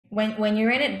when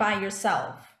you're in it by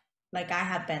yourself, like I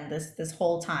have been this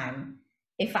whole time,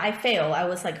 if I fail, I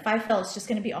was like, if I fail, it's just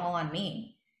gonna be all on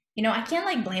me. I can't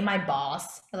like blame my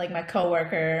boss or like my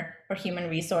coworker or human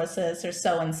resources or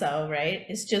so and so, right?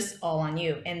 It's just all on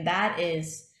you. And that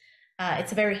is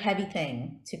it's a very heavy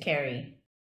thing to carry.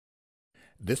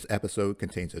 This episode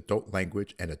contains adult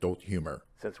language and adult humor.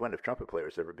 Since when have trumpet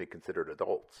players ever been considered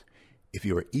adults? If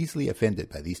you are easily offended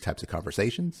by these types of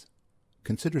conversations,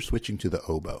 consider switching to the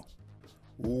oboe.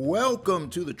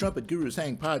 Welcome to the Trumpet Gurus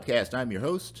Hang podcast. I'm your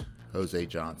host, Jose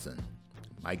Johnson.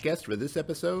 My guest for this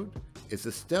episode is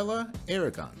Estela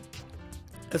Aragon.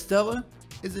 Estela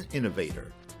is an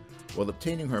innovator. While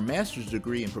obtaining her master's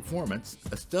degree in performance,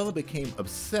 Estela became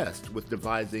obsessed with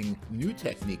devising new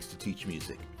techniques to teach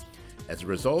music. As a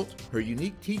result, her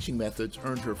unique teaching methods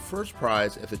earned her first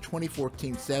prize at the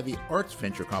 2014 Savvy Arts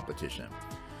Venture Competition.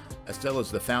 Estela is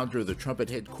the founder of the Trumpet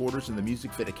headquarters in the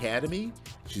Music Fit Academy.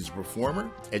 She's a performer,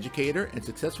 educator, and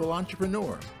successful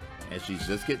entrepreneur, and she's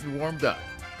just getting warmed up.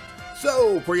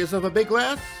 So, pour yourself a big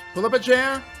glass, pull up a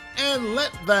chair, and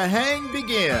let the hang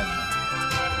begin.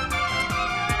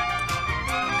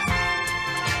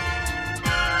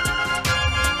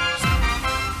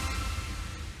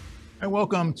 And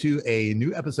welcome to a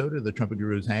new episode of the Trumpet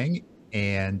Gurus Hang,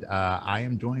 and I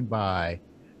am joined by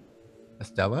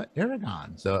Estela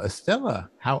Aragon. So, Estela,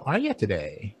 how are you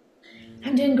today?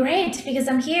 I'm doing great because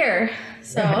I'm here.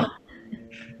 So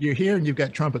You're here and you've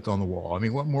got trumpets on the wall. I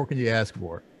mean, what more can you ask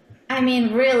for? I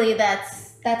mean, really,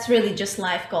 that's really just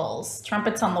life goals.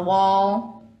 Trumpets on the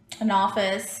wall, an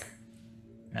office.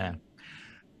 Yeah.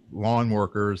 Lawn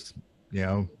workers,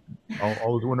 all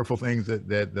those wonderful things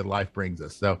that life brings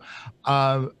us. So,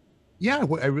 I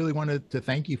really wanted to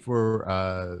thank you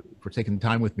for taking the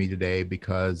time with me today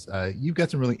because you've got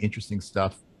some really interesting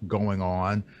stuff going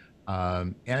on,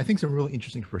 and I think some really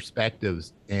interesting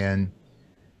perspectives. And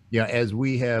as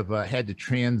we have had to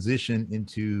transition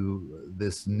into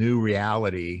this new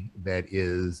reality that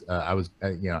is,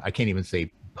 I can't even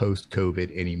say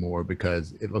post-COVID anymore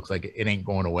because it looks like it ain't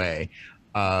going away.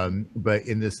 But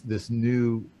in this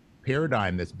new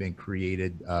paradigm that's been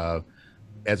created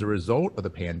as a result of the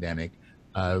pandemic,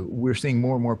 we're seeing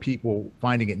more and more people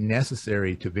finding it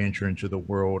necessary to venture into the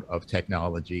world of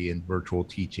technology and virtual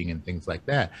teaching and things like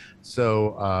that.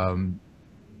 So,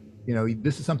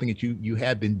 this is something that you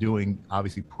had been doing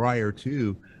obviously prior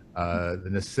to the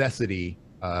necessity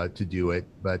to do it,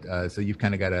 but so you've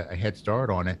kind of got a head start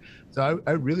on it. So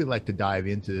I really like to dive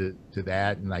into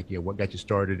that and what got you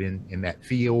started in that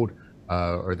field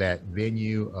or that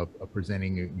venue of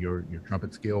presenting your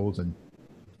trumpet skills and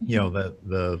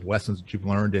the lessons that you've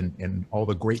learned and all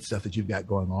the great stuff that you've got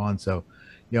going on. So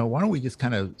why don't we just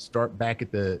kind of start back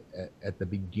at the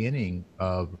beginning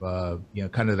of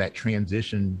kind of that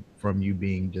transition from you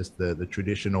being just the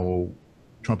traditional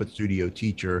trumpet studio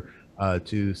teacher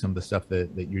to some of the stuff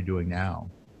that you're doing now.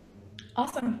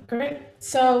 Awesome, great.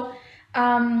 So,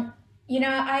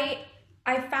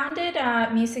 I founded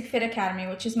Music Fit Academy,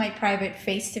 which is my private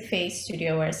face-to-face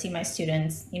studio where I see my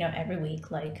students, every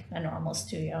week, like a normal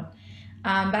studio.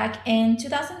 Back in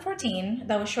 2014,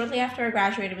 that was shortly after I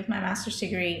graduated with my master's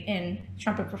degree in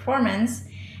trumpet performance,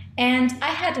 and I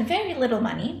had very little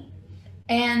money,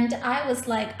 and I was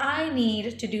like, I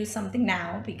need to do something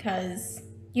now because,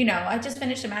 I just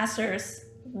finished a master's.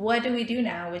 What do we do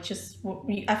now? Which is,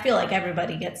 I feel like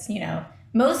everybody gets,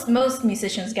 most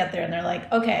musicians get there and they're like,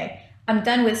 okay, I'm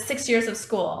done with 6 years of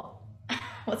school.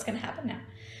 What's going to happen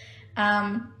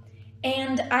now?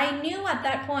 And I knew at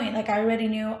that point, I already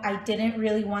knew I didn't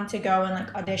really want to go and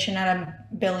audition at a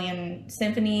billion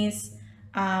symphonies.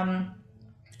 I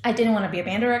didn't want to be a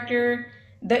band director.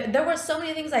 There were so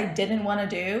many things I didn't want to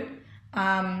do.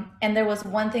 And there was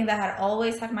one thing that I had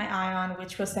always had my eye on,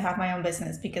 which was to have my own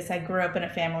business because I grew up in a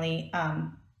family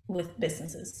with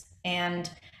businesses. And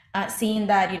seeing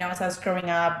that, as I was growing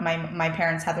up, my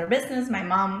parents had their business. My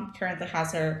mom currently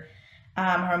has her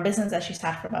own business that she's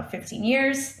had for about 15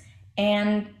 years.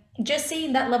 And just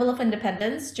seeing that level of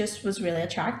independence just was really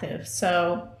attractive.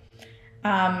 So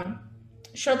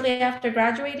shortly after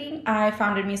graduating, I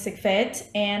founded Music Fit.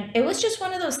 And it was just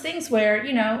one of those things where,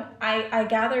 I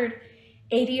gathered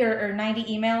 80 or 90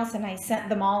 emails and I sent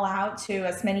them all out to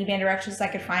as many band directors as I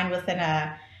could find within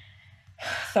a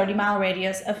 30-mile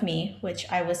radius of me, which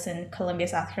I was in Columbia,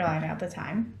 South Carolina at the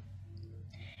time.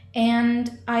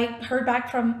 And I heard back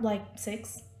from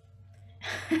 6.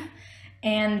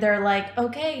 And they're like,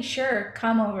 okay, sure,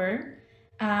 come over.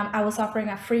 I was offering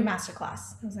a free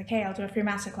masterclass. I was like, hey, I'll do a free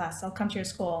masterclass. I'll come to your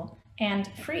school. And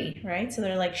free, right? So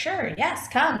they're like, sure, yes,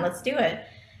 come, let's do it.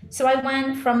 So I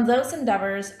went from those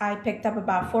endeavors, I picked up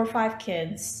about 4 or 5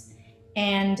 kids,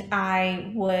 and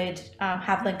I would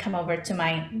have them come over to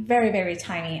my very, very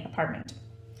tiny apartment,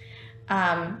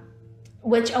 um,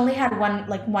 which only had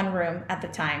one room at the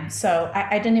time. So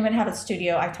I didn't even have a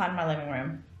studio. I taught in my living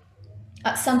room.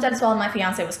 Sometimes while my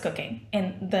fiance was cooking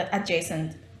in the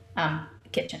adjacent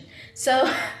kitchen. So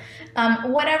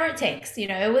whatever it takes,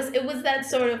 it was that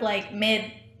sort of like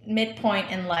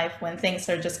midpoint in life when things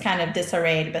are just kind of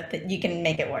disarrayed, but that you can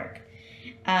make it work.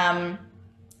 Um,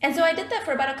 and so I did that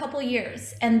for about a couple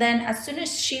years, and then as soon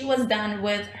as she was done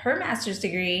with her master's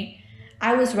degree,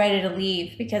 I was ready to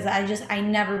leave because I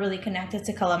never really connected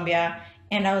to Colombia,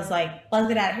 and I was like, let's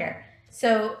get out of here.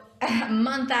 So a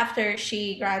month after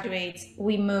she graduates,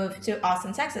 we moved to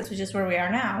Austin, Texas, which is where we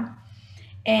are now.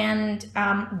 And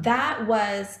that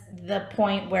was the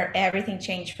point where everything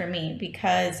changed for me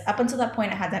because up until that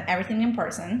point, I had done everything in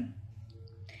person.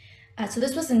 So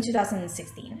this was in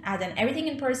 2016. I had done everything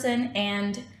in person,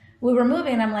 and we were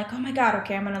moving. And I'm like, oh my God,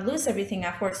 okay, I'm gonna lose everything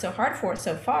I've worked so hard for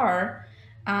so far.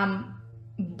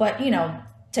 But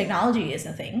technology is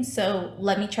a thing. So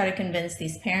let me try to convince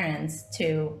these parents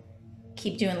to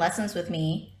keep doing lessons with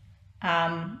me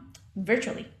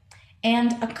virtually.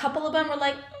 And a couple of them were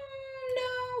like,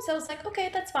 no. So I was like,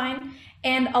 okay, that's fine.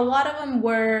 And a lot of them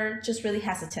were just really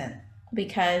hesitant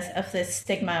because of this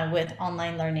stigma with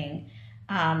online learning.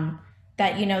 Um,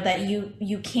 that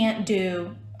you can't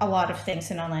do a lot of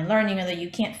things in online learning, or that you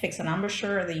can't fix an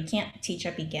embouchure, or that you can't teach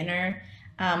a beginner.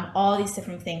 All these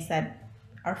different things that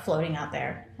are floating out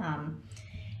there.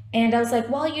 And I was like,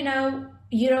 well, you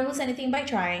don't lose anything by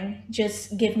trying.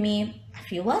 Just give me a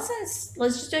few lessons.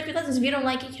 Let's just do a few lessons. If you don't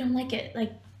like it, you don't like it.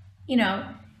 Like, you know,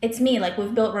 it's me. Like,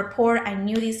 we've built rapport. I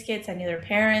knew these kids, I knew their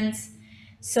parents.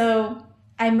 So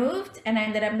I moved, and I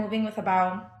ended up moving with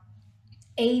about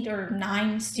 8 or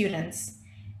 9 students,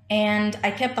 and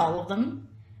I kept all of them,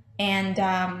 and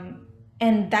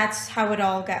that's how it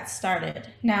all got started.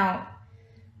 Now,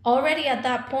 already at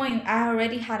that point, I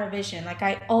already had a vision. Like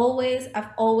I've always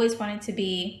wanted to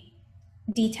be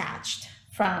detached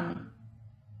from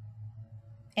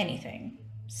anything.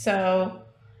 So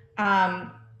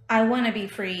I want to be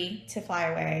free to fly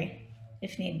away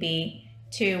if need be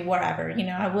to wherever.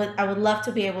 I would love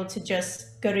to be able to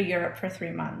just go to Europe for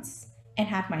 3 months and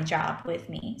have my job with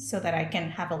me so that I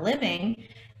can have a living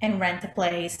and rent a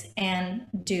place and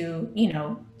do,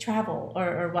 travel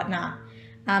or whatnot.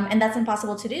 And that's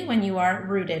impossible to do when you are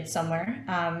rooted somewhere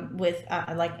with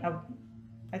like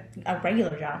a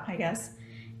regular job, I guess.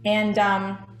 And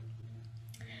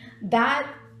that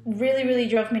really, really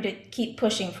drove me to keep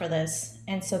pushing for this.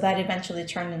 And so that eventually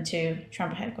turned into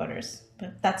Trumpet headquarters.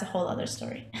 But that's a whole other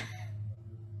story.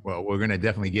 Well, we're going to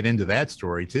definitely get into that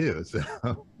story too.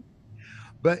 So,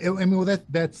 but I mean, well,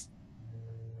 that's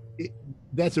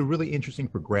a really interesting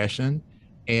progression,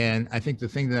 and I think the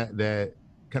thing that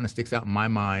kind of sticks out in my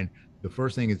mind, the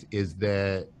first thing is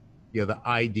that the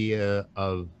idea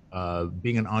of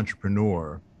being an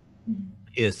entrepreneur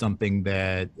is something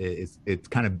that it's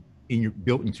kind of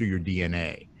built into your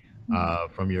DNA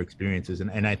from your experiences,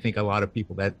 and I think a lot of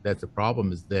people that's a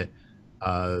problem is that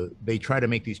they try to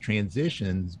make these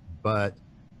transitions, but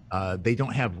they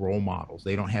don't have role models.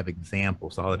 They don't have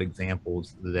examples, solid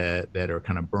examples that are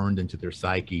kind of burned into their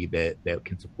psyche that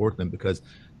can support them. Because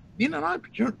being an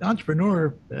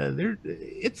entrepreneur,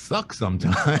 it sucks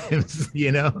sometimes.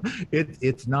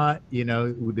 It's not.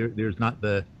 There's not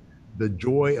the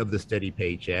joy of the steady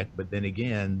paycheck, but then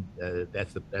again,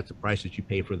 that's the price that you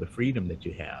pay for the freedom that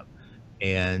you have,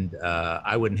 and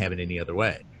I wouldn't have it any other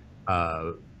way.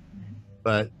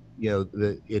 But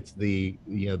it's the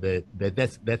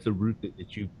that's the route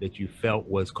that you felt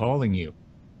was calling you.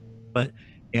 But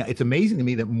yeah, it's amazing to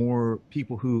me that more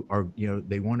people who are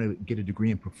they want to get a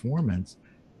degree in performance,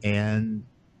 and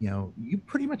you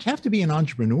pretty much have to be an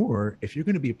entrepreneur if you're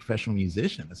going to be a professional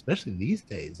musician, especially these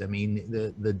days. I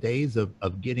mean, the days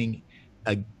of getting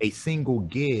a single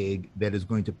gig that is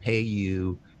going to pay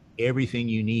you everything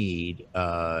you need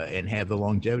and have the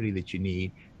longevity that you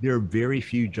need, there are very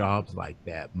few jobs like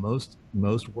that. Most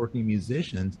working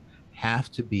musicians have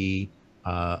to be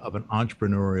of an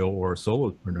entrepreneurial or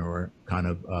solopreneur kind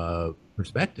of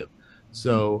perspective.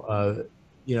 So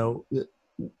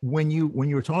when you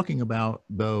were talking about,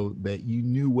 though, that you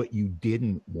knew what you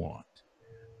didn't want,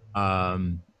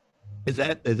 um, is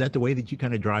that the way that you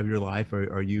kind of drive your life?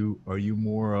 Or are you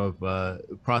more of a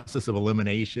process of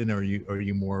elimination, or are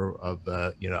you more of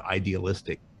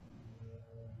idealistic?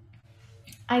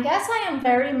 I guess I am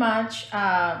very much,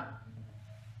 I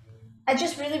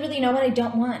just really, really know what I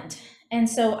don't want. And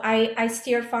so I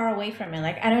steer far away from it.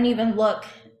 Like, I don't even look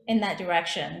in that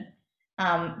direction,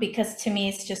 because to me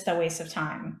it's just a waste of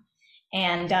time.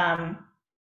 And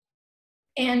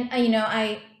you know,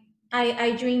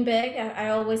 I dream big. I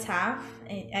always have.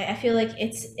 I feel like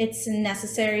it's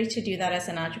necessary to do that as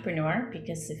an entrepreneur,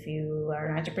 because if you are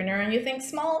an entrepreneur and you think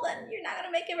small, then you're not going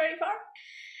to make it very far.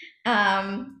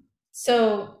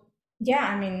 So yeah,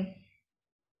 I mean,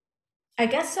 I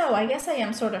guess so. I guess I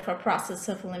am sort of a process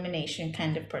of elimination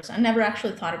kind of person. I never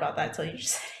actually thought about that until you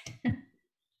just said it.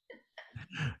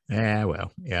 Yeah,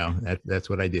 well, yeah, that's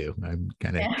what I do. I'm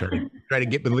kind of Yeah. try to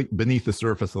get beneath the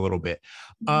surface a little bit.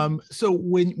 So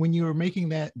when you were making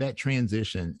that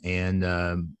transition, and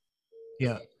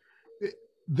yeah,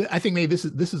 I think maybe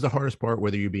this is the hardest part,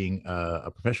 whether you're being a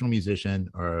professional musician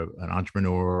or an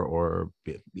entrepreneur or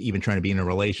even trying to be in a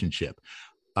relationship.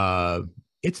 Uh,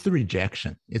 it's the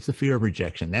rejection. It's the fear of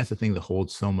rejection. That's the thing that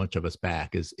holds so much of us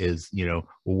back. Is well,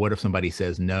 what if somebody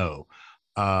says no?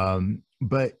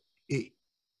 But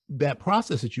that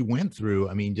process that you went through,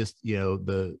 I mean, just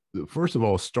the first of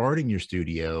all, starting your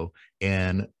studio,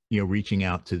 and reaching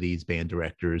out to these band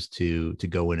directors to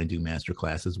go in and do master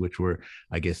classes, which were,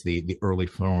 I guess, the early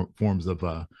forms of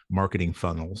marketing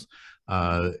funnels.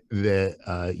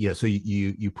 That yeah, so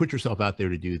you put yourself out there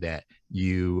to do that.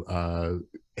 You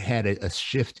had a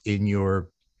shift in your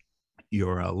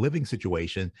living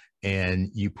situation, and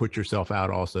you put yourself out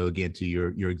also again to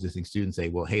your existing students, say,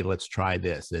 well, hey, let's try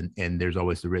this, and there's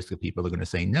always the risk that people are going to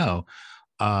say no.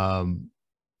 um,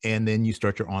 and then you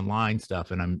start your online stuff,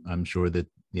 and I'm sure that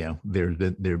there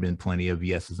have been plenty of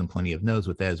yeses and plenty of nos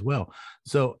with that as well.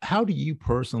 So how do you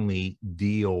personally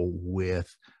deal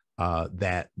with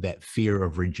that fear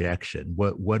of rejection?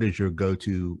 What is your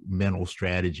go-to mental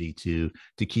strategy to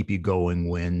keep you going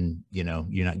when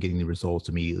you're not getting the results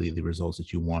immediately, the results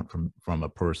that you want from a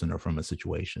person or from a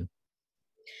situation?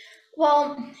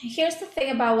 Well, here's the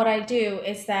thing about what I do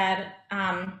is that,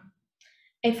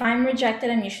 if I'm rejected,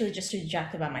 I'm usually just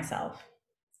rejected by myself,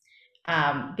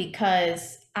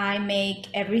 because I make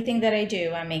everything that I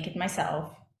do, I make it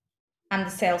myself. I'm the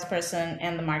salesperson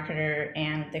and the marketer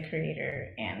and the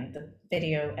creator and the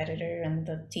video editor and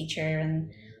the teacher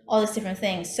and all these different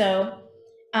things. So,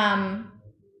 um,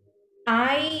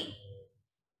 I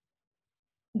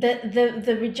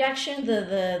the rejection,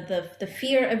 the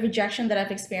fear of rejection that I've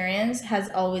experienced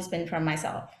has always been from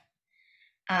myself.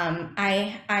 I'm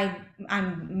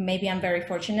very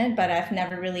fortunate, but I've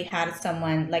never really had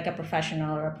someone like a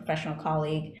professional or a professional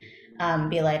colleague,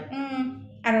 be like,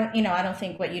 I don't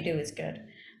think what you do is good.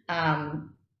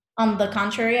 On the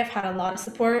contrary, I've had a lot of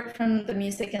support from the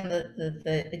music and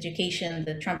the education,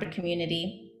 the trumpet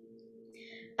community,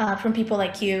 from people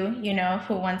like you know,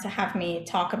 who want to have me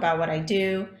talk about what I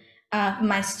do.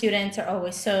 My students are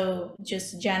always so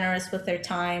just generous with their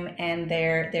time and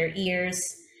their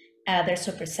ears. They're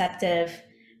so perceptive.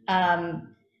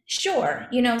 Sure,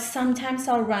 you know, sometimes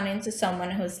I'll run into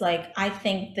someone who's like, I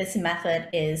think this method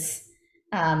is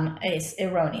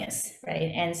erroneous,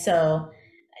 right? And so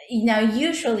now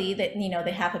usually that, you know,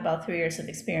 they have about 3 years of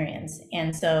experience,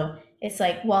 and so it's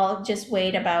like, well, just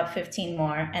wait about 15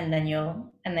 more and then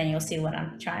you'll see what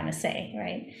I'm trying to say,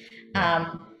 right?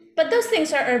 Right. But those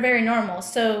things are very normal.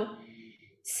 So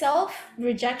self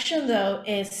rejection, though,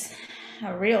 is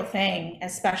a real thing,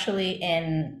 especially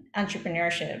in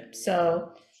entrepreneurship.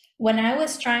 So when I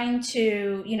was trying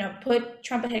to, you know, put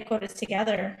Trumpet headquarters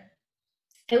together,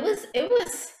 it was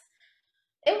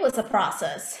a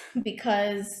process,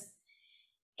 because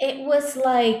it was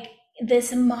like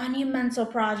this monumental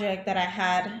project that I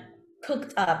had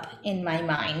cooked up in my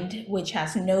mind, which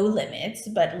has no limits,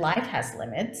 but life has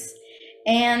limits.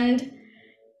 And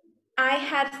I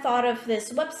had thought of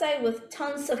this website with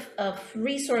tons of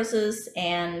resources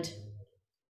and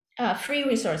free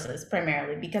resources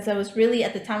primarily, because I was really,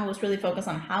 at the time, I was really focused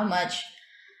on how much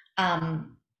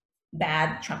um,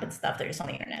 bad trumpet stuff there is on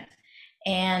the internet.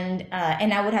 And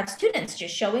I would have students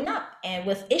just showing up and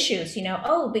with issues, you know,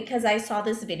 oh, because I saw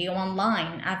this video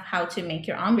online of how to make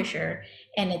your embouchure,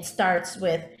 and it starts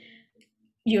with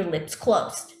your lips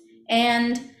closed.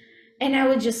 And I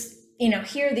would just, you know,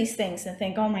 hear these things and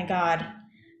think, oh my God.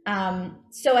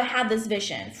 So I had this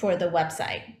vision for the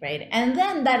website, right? And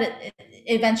then that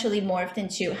eventually morphed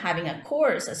into having a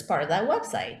course as part of that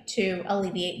website to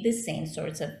alleviate the same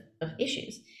sorts of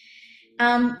issues.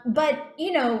 But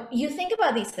you know, you think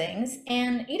about these things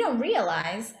and you don't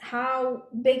realize how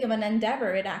big of an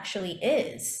endeavor it actually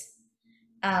is.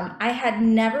 I had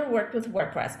never worked with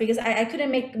WordPress because I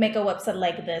couldn't make a website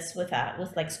like this with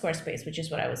like Squarespace, which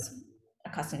is what I was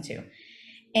accustomed to.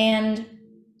 And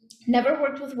Never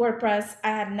worked with WordPress. I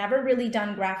had never really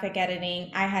done graphic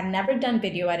editing. I had never done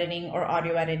video editing or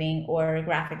audio editing or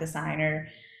graphic designer,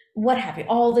 what have you,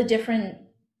 all the different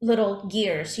little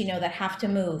gears, that have to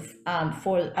move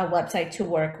for a website to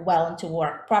work well and to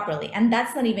work properly. And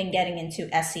that's not even getting into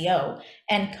SEO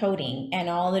and coding and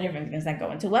all the different things that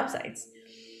go into websites.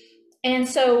 And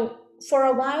so for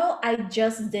a while, I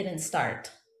just didn't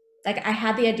start. Like I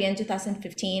had the idea in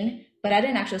 2015, but I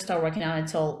didn't actually start working on it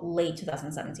until late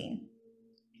 2017,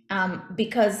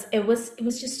 because it was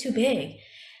just too big.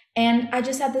 And I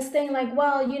just had this thing like,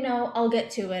 well, I'll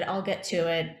get to it, I'll get to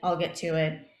it, I'll get to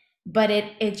it. But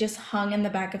it just hung in the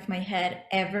back of my head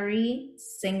every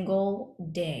single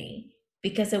day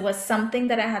because it was something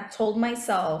that I had told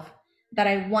myself that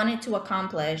I wanted to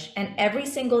accomplish. And every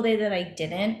single day that I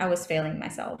didn't, I was failing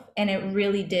myself. And it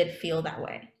really did feel that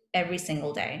way every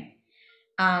single day.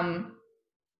 Um,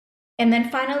 and then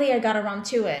finally I got around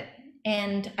to it.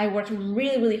 And I worked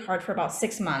really, really hard for about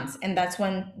 6 months. And that's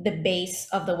when the base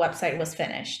of the website was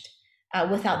finished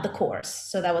without the course.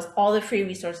 So that was all the free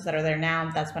resources that are there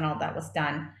now. That's when all that was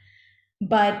done.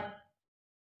 But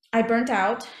I burnt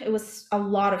out. It was a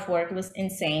lot of work. It was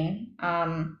insane.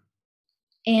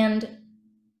 And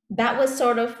that was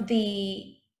sort of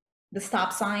the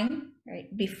stop sign,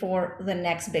 right, before the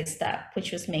next big step,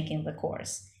 which was making the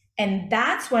course. And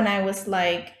that's when I was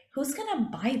like, who's gonna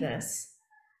buy this?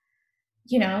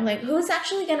 Like who's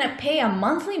actually gonna pay a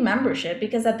monthly membership?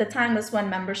 Because at the time that's when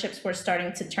memberships were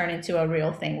starting to turn into a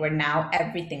real thing where now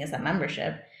everything is a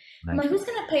membership. I'm Right. like, who's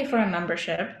gonna pay for a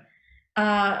membership?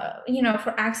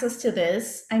 For access to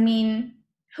this. I mean,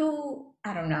 who,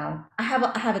 I don't know. I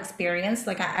have experience.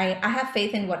 Like I have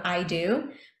faith in what I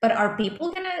do, but are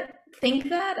people gonna think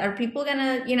that? Are people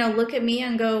gonna, look at me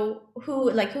and go, who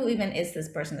even is this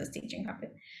person that's teaching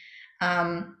Trumpet?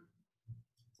 Um,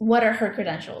 what are her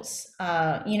credentials?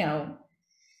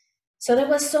 So there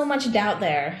was so much doubt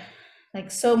there, like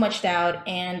so much doubt.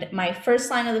 And my first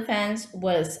line of defense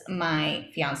was my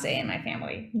fiance and my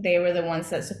family. They were the ones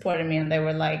that supported me and they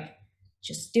were like,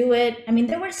 just do it. I mean,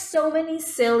 there were so many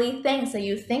silly things that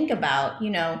you think about,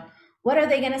 what are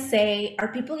they going to say?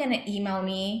 Are people going to email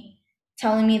me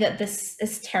telling me that this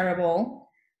is terrible?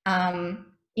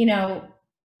 You know,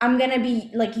 I'm gonna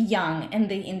be like young in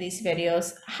these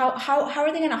videos. How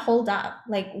are they gonna hold up?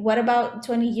 Like, what about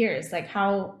 20 years? Like,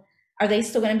 how are they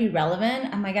still gonna be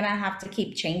relevant? Am I gonna have to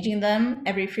keep changing them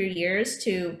every few years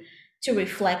to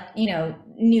reflect,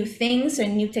 new things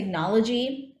and new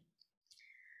technology?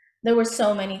 There were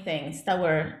so many things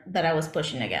that I was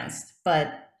pushing against.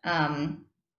 But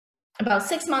about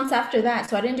 6 months after that,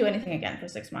 so I didn't do anything again for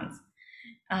 6 months.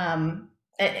 um,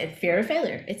 Fear of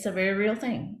failure. It's a very real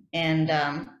thing. And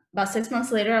about 6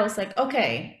 months later, I was like,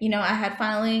 okay, I had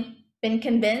finally been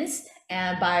convinced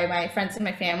by my friends and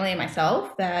my family and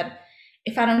myself that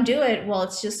if I don't do it, well,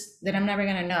 it's just that I'm never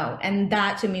going to know. And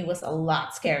that to me was a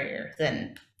lot scarier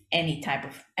than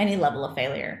any level of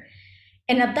failure.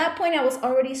 And at that point, I was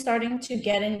already starting to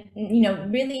get in,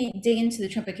 really dig into the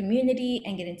trumpet community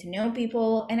and getting to know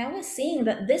people. And I was seeing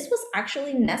that this was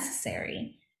actually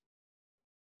necessary.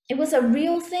 It was a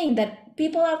real thing that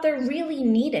people out there really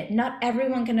needed. Not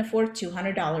everyone can afford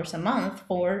 $200 a month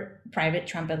for private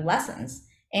trumpet lessons.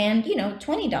 And, $20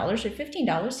 or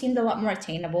 $15 seemed a lot more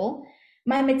attainable.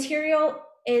 My material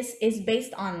is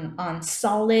based on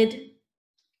solid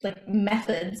like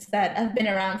methods that have been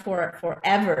around for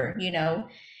forever.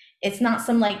 It's not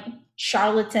some like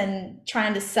charlatan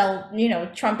trying to sell,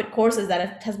 trumpet courses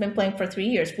that has been playing for 3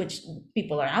 years, which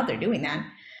people are out there doing that.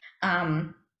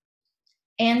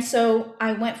 And so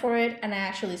I went for it and I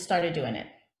actually started doing it.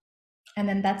 And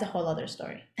then that's a whole other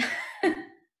story.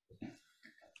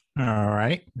 All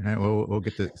right. All right. We'll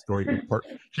get to story part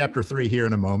chapter 3 here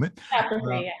in a moment. Chapter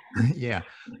 3, yeah. Yeah.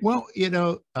 Well,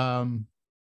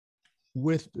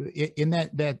 with in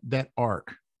that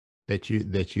arc that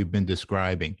you've been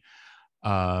describing,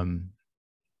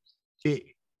 it,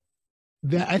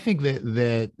 that I think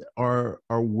that our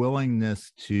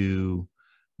willingness to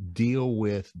deal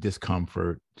with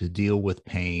discomfort, to deal with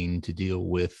pain, to deal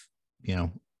with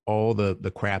all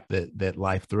the crap that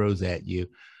life throws at you,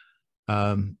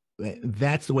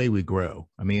 that's the way we grow.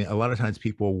 I mean, a lot of times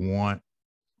people want,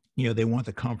 they want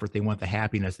the comfort, they want the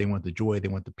happiness, they want the joy, they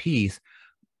want the peace,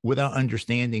 without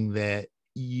understanding that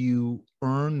you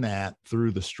earn that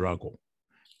through the struggle.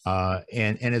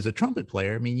 And as a trumpet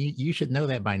player, I mean, you should know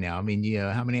that by now. I mean,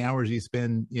 how many hours you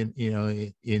spend in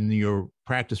your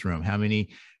practice room, how many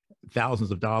thousands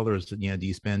of dollars do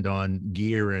you spend on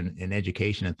gear and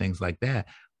education and things like that.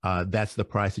 That's the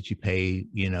price that you pay,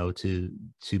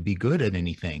 to be good at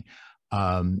anything.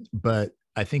 But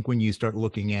I think when you start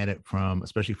looking at it from,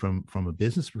 especially from a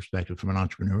business perspective, from an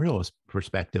entrepreneurial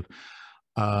perspective,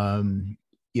 um,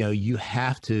 you know, you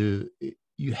have to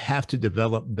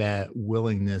develop that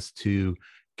willingness to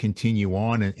continue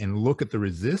on and look at the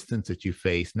resistance that you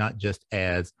face, not just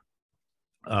as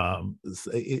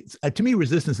it's to me,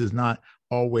 resistance is not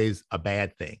always a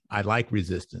bad thing. I like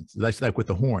resistance. That's like with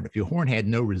the horn. If your horn had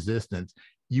no resistance,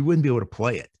 you wouldn't be able to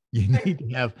play it. You need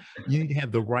to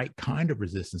have the right kind of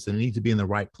resistance, and it needs to be in the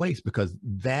right place, because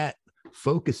that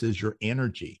focuses your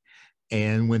energy.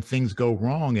 And when things go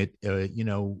wrong,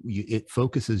 it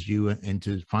focuses you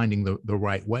into finding the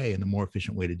right way and the more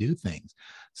efficient way to do things.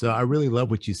 So I really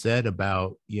love what you said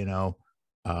about,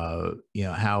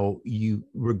 how you,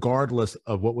 regardless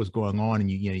of what was going on,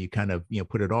 and you kind of,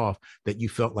 put it off, that you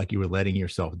felt like you were letting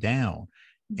yourself down.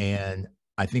 And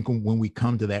I think when we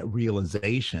come to that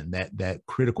realization, that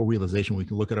critical realization, we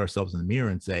can look at ourselves in the mirror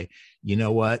and say, you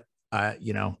know what,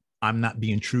 I'm not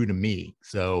being true to me.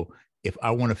 So if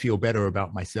I want to feel better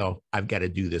about myself, I've got to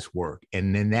do this work.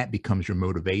 And then that becomes your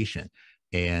motivation.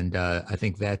 And I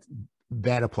think that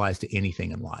applies to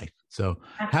anything in life. So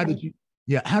how did Absolutely. you,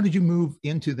 yeah, how did you move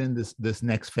into then this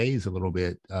next phase a little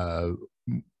bit? As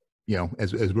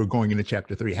we're going into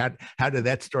chapter 3, how did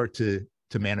that start to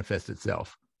manifest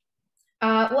itself?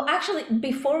 Well, actually,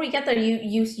 before we get there,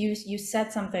 you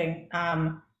said something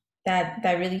that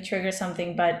really triggers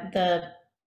something. But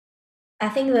I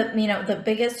think that the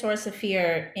biggest source of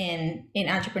fear in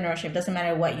entrepreneurship, doesn't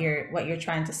matter what you're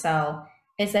trying to sell,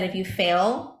 is that if you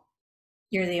fail,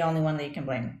 you're the only one that you can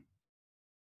blame.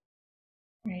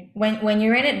 Right? When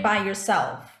you're in it by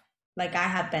yourself, like I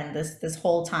have been this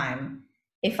whole time,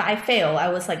 if I fail, I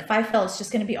was like, if I fail, it's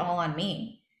just gonna be all on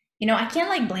me. I can't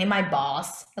like blame my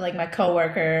boss or like my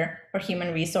coworker or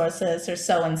human resources or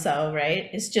so and so,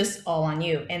 right? It's just all on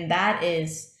you. And that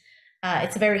is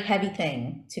it's a very heavy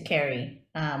thing to carry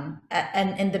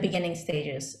and in the beginning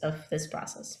stages of this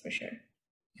process for sure.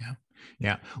 Yeah.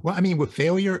 Yeah. Well, I mean, with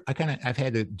failure, I've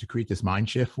had to create this mind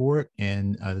shift for it.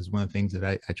 And this is one of the things that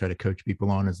I try to coach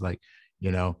people on, is like,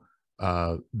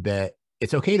 that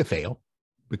it's okay to fail,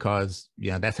 because,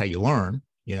 that's how you learn.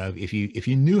 If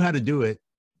you knew how to do it,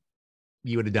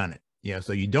 you would have done it.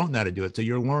 So you don't know how to do it. So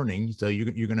you're learning. So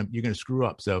you're gonna screw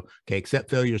up. So, okay,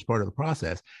 accept failure as part of the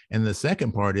process. And the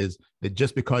second part is that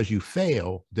just because you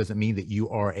fail doesn't mean that you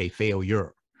are a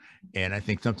failure. And I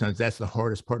think sometimes that's the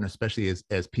hardest part, and especially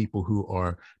as people who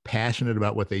are passionate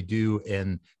about what they do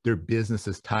and their business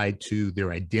is tied to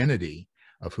their identity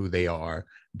of who they are,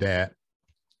 that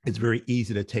it's very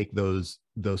easy to take those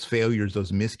failures,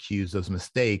 those miscues, those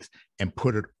mistakes, and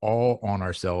put it all on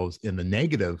ourselves in the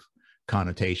negative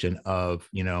connotation of,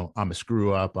 I'm a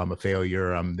screw up, I'm a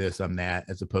failure, I'm this, I'm that,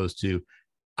 as opposed to,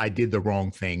 I did the wrong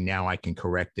thing, now I can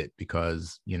correct it,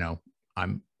 because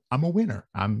I'm a winner,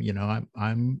 I'm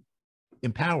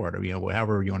empowered, or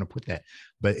however you want to put that.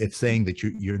 But it's saying that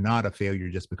you're not a failure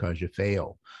just because you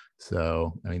fail.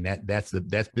 So I mean, that's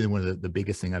been one of the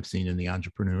biggest thing I've seen in the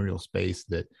entrepreneurial space,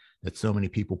 that so many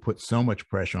people put so much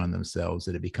pressure on themselves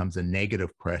that it becomes a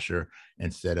negative pressure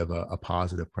instead of a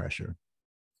positive pressure.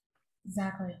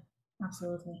 Exactly.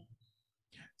 Absolutely.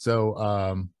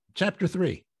 So chapter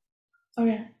 3. Oh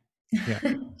yeah. Yeah.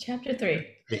 Chapter 3.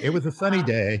 It was a sunny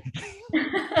day.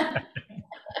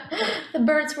 The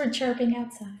birds were chirping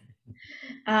outside.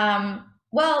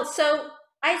 Well, so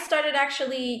I started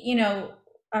actually,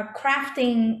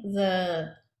 crafting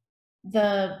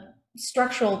the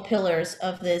structural pillars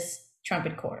of this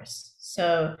trumpet course.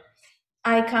 So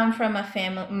I come from a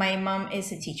family. My mom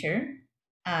is a teacher.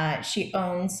 She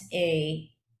owns a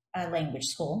language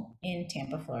school in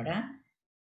Tampa, Florida.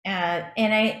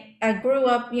 And I grew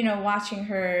up, watching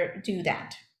her do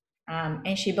that.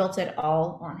 And she built it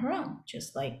all on her own,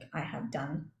 just like I have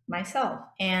done myself.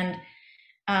 And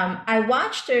I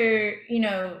watched her,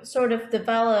 sort of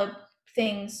develop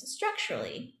things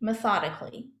structurally,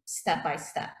 methodically, step by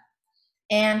step.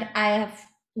 And I have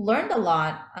learned a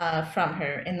lot from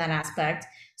her in that aspect.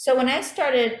 So when I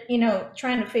started,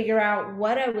 trying to figure out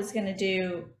what I was going to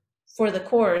do for the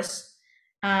course,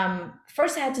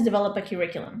 first I had to develop a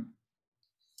curriculum.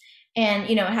 And,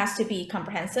 it has to be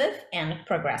comprehensive and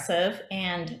progressive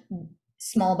and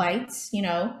small bites,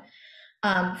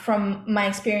 from my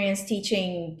experience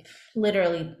teaching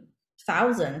literally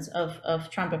thousands of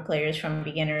trumpet players from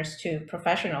beginners to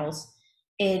professionals,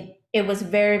 it was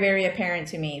very, very apparent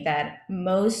to me that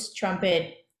most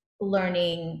trumpet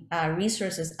learning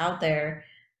resources out there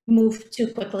move too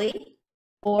quickly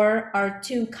or are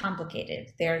too complicated.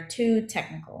 They're too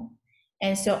technical.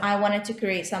 And so I wanted to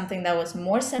create something that was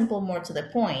more simple, more to the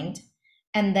point,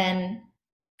 and then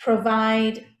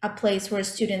provide a place where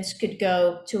students could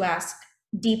go to ask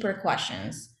deeper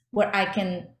questions, where I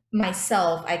can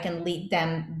lead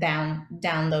them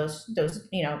down those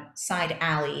side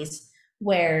alleys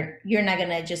where you're not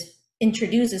gonna just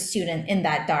introduce a student in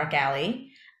that dark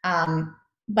alley,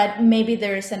 but maybe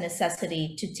there is a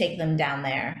necessity to take them down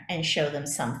there and show them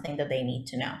something that they need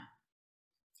to know.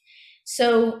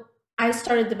 So I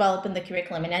started developing the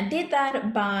curriculum, and I did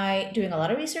that by doing a lot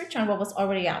of research on what was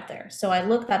already out there. So I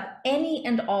looked up any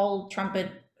and all trumpet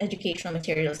educational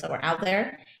materials that were out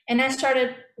there, and I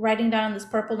started writing down this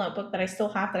purple notebook that I still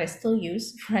have, that I still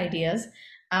use for ideas,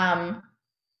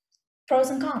 pros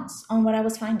and cons on what I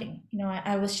was finding.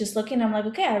 I was just looking, I'm like,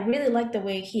 okay, I really like the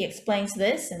way he explains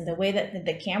this and the way that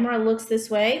the camera looks this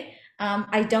way.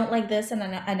 I don't like this, and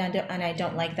I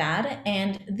don't like that.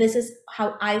 And this is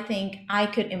how I think I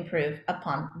could improve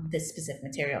upon this specific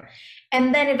material.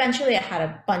 And then eventually I had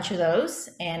a bunch of those,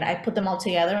 and I put them all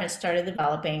together and started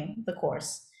developing the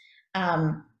course.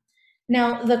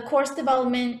 Now, the course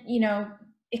development,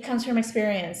 it comes from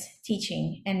experience,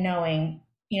 teaching, and knowing,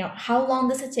 how long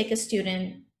does it take a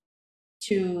student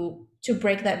to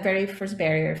break that very first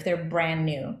barrier if they're brand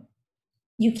new?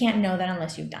 You can't know that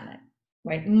unless you've done it.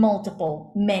 Right?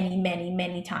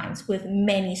 Many times with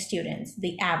many students,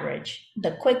 the average,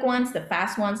 the quick ones, the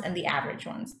fast ones, and the average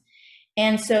ones.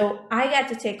 And so I got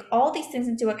to take all these things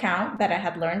into account that I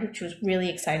had learned, which was really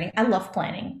exciting. I love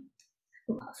planning.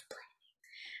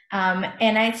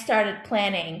 And I started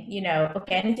planning,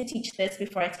 okay, I need to teach this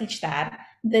before I teach that.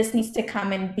 This needs to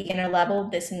come in beginner level,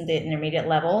 this in the intermediate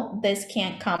level. This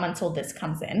can't come until this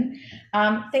comes in.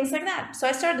 Things like that. So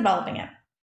I started developing it.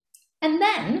 And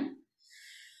then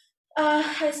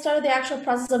I started the actual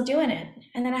process of doing it.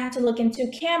 And then I had to look into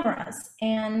cameras.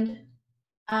 And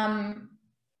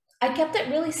I kept it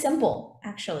really simple,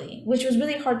 actually, which was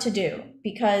really hard to do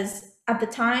because at the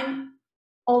time,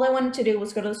 all I wanted to do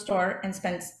was go to the store and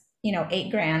spend,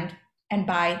 $8,000 and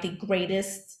buy the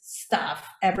greatest stuff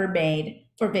ever made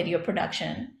for video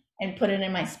production and put it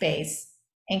in my space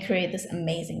and create this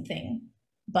amazing thing.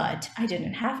 But I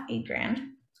didn't have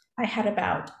 $8,000. I had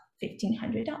about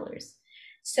 $1,500.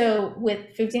 So with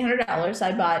 $1,500,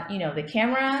 I bought, the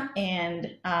camera and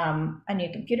a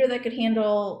new computer that could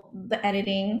handle the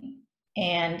editing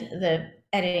and the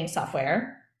editing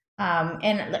software,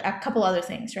 and a couple other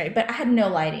things, right? But I had no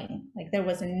lighting. Like there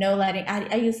was no lighting.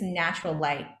 I used natural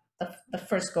light the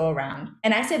first go around.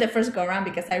 And I say the first go around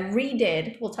because I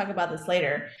redid, we'll talk about this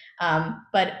later,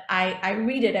 but I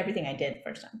redid everything I did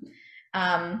first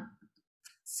time.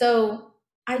 So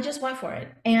I just went for it.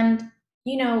 And,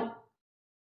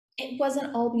 it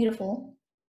wasn't all beautiful.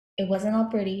 It wasn't all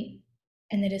pretty.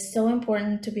 And it is so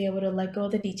important to be able to let go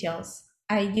of the details.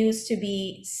 I used to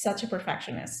be such a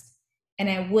perfectionist, and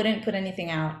I wouldn't put anything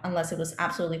out unless it was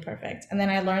absolutely perfect. And then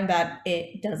I learned that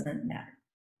it doesn't matter.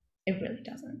 It really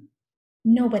doesn't.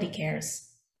 Nobody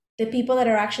cares. The people that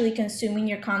are actually consuming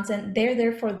your content, they're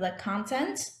there for the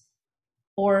content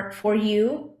or for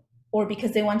you, or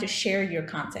because they want to share your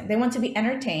content. They want to be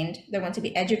entertained, they want to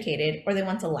be educated, or they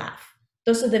want to laugh.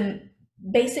 Those are the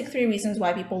basic 3 reasons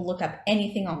why people look up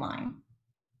anything online.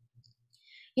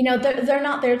 They're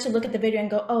not there to look at the video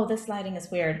and go, oh, this lighting is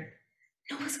weird.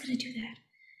 No one's gonna do that.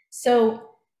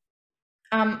 So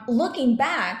looking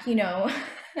back,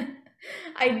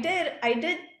 I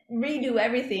did redo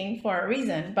everything for a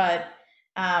reason, but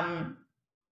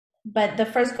the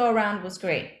first go around was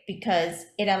great because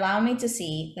it allowed me to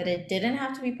see that it didn't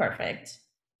have to be perfect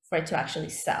for it to actually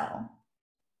sell.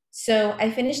 So I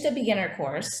finished the beginner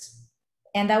course,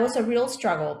 and that was a real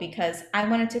struggle because I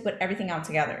wanted to put everything out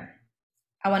together.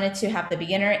 I wanted to have the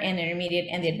beginner and intermediate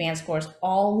and the advanced course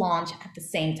all launch at the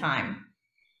same time.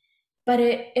 But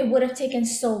it would have taken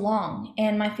so long.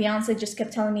 And my fiance just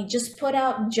kept telling me, just put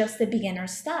out just the beginner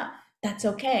stuff. That's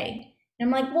okay. And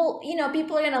I'm like, well,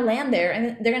 people are going to land there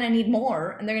and they're going to need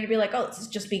more. And they're going to be like, oh, this is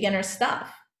just beginner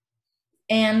stuff.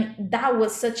 And that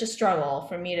was such a struggle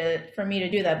for me to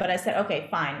do that. But I said, okay,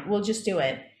 fine, we'll just do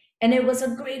it. And it was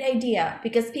a great idea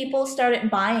because people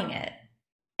started buying it.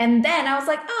 And then I was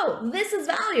like, oh, this is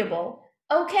valuable.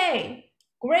 Okay,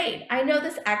 great. I know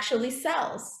this actually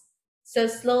sells. So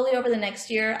slowly over the next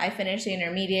year, I finished the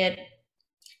intermediate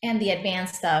and the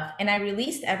advanced stuff. And I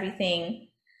released everything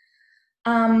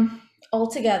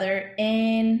all together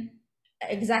in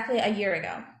exactly a year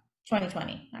ago,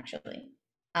 2020, actually.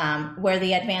 Where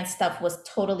the advanced stuff was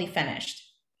totally finished.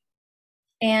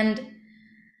 And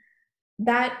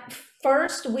that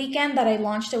first weekend that I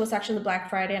launched it was actually Black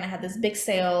Friday, and I had this big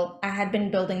sale. I had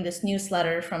been building this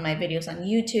newsletter from my videos on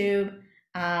YouTube.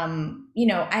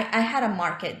 I had a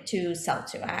market to sell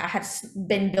to. I had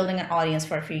been building an audience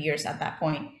for a few years at that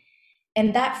point.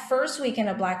 And that first weekend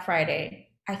of Black Friday,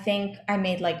 I think I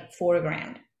made like 4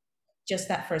 grand just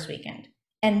that first weekend.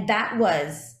 And that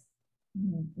was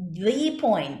the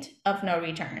point of no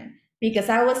return because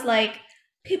I was like,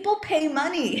 people pay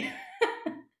money.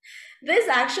 This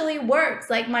actually works.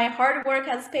 Like my hard work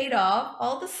has paid off,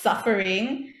 all the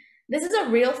suffering. This is a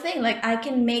real thing. Like I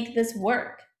can make this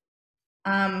work.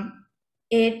 Um,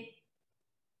 it,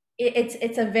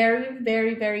 it's a very,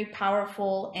 very, very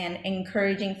powerful and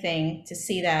encouraging thing to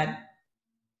see that,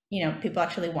 people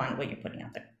actually want what you're putting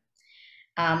out there.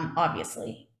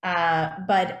 Obviously.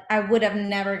 But I would have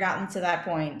never gotten to that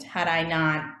point had I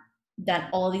not done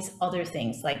all these other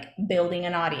things like building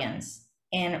an audience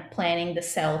and planning the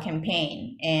sell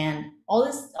campaign and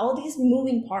all these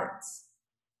moving parts.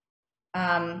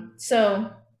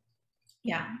 So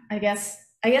yeah, I guess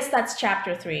that's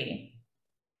chapter 3,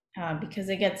 because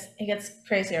it gets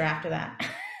crazier after that.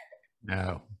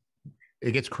 No,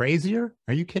 it gets crazier.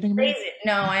 Are you kidding me? Crazy?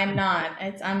 No, I'm not.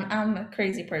 I'm a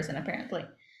crazy person apparently.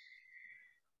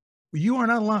 You are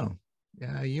not alone.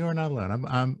 Yeah, you are not alone.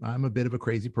 I'm a bit of a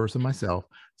crazy person myself.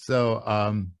 So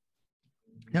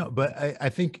no, but I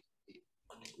think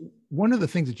one of the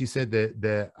things that you said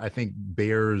that I think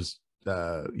bears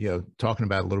talking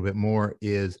about a little bit more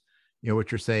is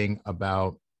what you're saying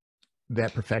about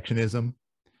that perfectionism,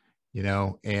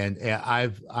 and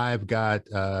I've got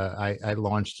I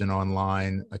launched an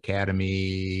online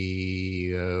academy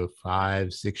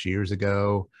 5-6 years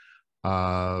ago.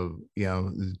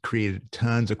 Created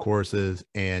tons of courses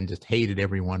and just hated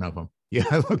every one of them. Yeah,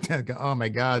 I looked at it, go, oh my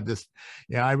God, this,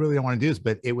 I really don't want to do this,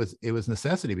 but it was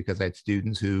necessity because I had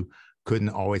students who couldn't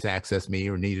always access me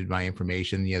or needed my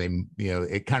information.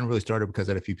 It kind of really started because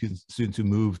I had a few students who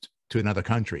moved to another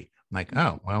country. I'm like,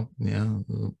 oh well,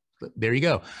 there you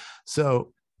go.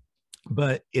 So,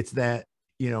 but it's that,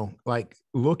 like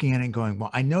looking at it and going,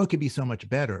 well, I know it could be so much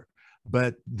better,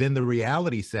 but then the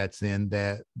reality sets in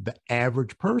that the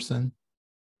average person,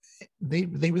 they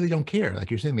really don't care.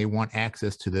 Like you're saying, they want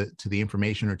access to the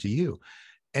information or to you.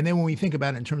 And then when we think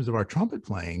about it in terms of our trumpet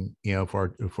playing,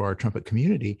 for our trumpet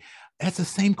community, that's the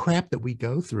same crap that we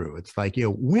go through. It's like,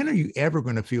 when are you ever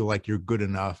going to feel like you're good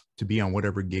enough to be on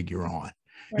whatever gig you're on?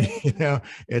 Right.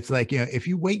 It's like, if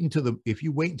you wait until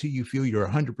you feel you're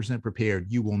 100% prepared,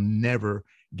 you will never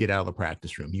get out of the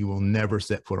practice room. You will never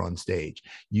set foot on stage.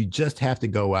 You just have to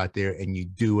go out there and you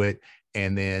do it.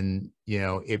 And then,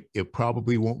 it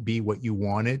probably won't be what you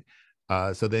wanted.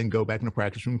 So then go back in the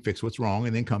practice room, fix what's wrong,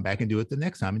 and then come back and do it the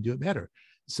next time and do it better.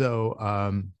 So,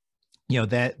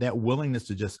 that willingness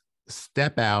to just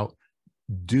step out,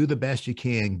 do the best you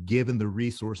can, given the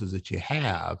resources that you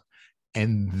have,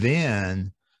 and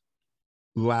then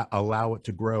allow it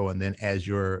to grow. And then as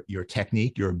your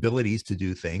technique, your abilities to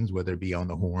do things, whether it be on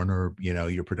the horn or,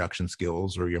 your production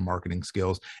skills or your marketing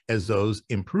skills, as those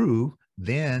improve,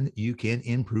 then you can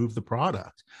improve the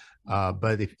product.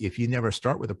 But if you never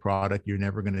start with a product, you're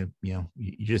never going to,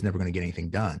 you're just never going to get anything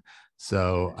done.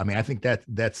 So, I mean, I think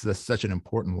that's such an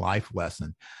important life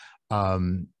lesson.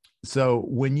 So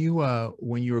when you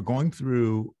were going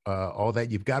through all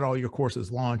that, you've got all your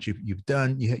courses launched. You've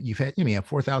had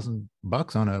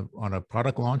 $4,000 on a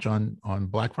product launch on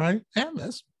Black Friday. Yeah,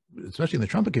 that's, especially in the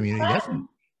trumpet community.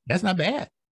 That's not bad.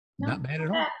 No, Not bad at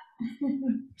all. not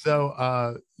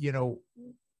So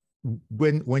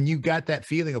when you got that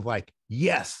feeling of like,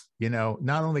 yes,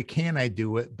 not only can I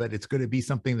do it, but it's going to be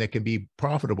something that can be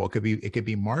profitable. It could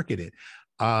be marketed.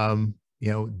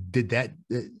 Did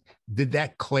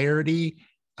that clarity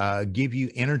give you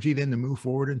energy then to move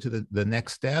forward into the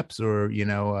next steps, or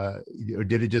or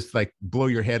did it just like blow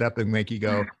your head up and make you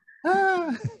go,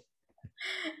 ah?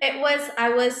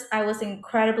 I was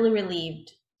incredibly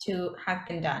relieved to have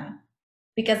been done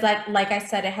because like I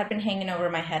said, it had been hanging over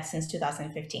my head since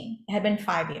 2015. It had been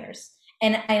 5 years.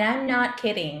 And I'm not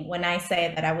kidding when I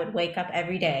say that I would wake up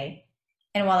every day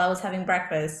and while I was having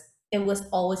breakfast, it was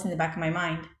always in the back of my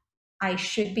mind. I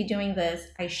should be doing this.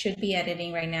 I should be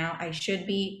editing right now. I should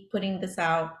be putting this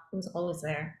out. It was always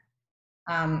there.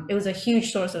 It was a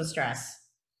huge source of stress.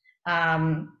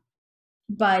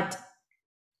 But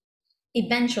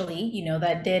eventually,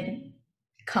 that did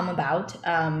come about.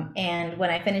 And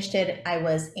when I finished it, I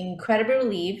was incredibly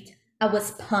relieved. I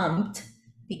was pumped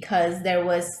because there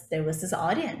was this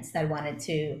audience that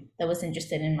was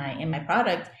interested in my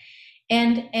product.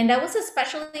 And I was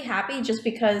especially happy just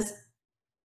because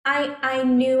I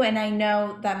knew and I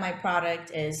know that my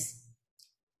product is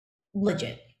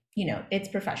legit. It's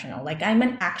professional. Like I'm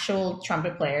an actual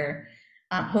trumpet player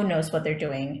who knows what they're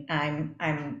doing.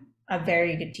 I'm a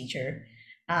very good teacher.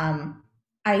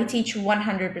 I teach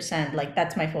 100%, like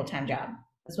that's my full-time job.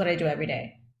 That's what I do every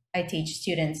day. I teach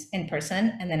students in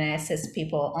person, and then I assist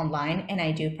people online, and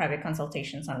I do private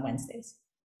consultations on Wednesdays.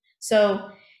 So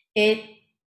it,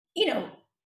 you know,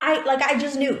 I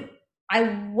just knew I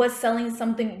was selling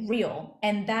something real,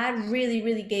 and that really,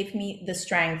 really gave me the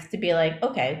strength to be like,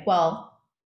 okay, well,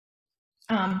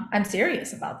 I'm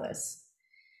serious about this.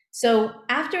 So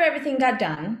after everything got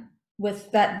done with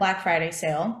that Black Friday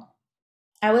sale,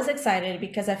 I was excited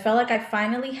because I felt like I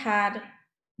finally had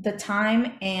the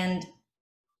time and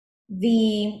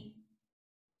the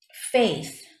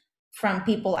faith from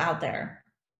people out there,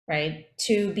 right,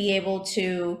 to be able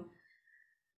to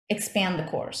expand the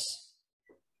course.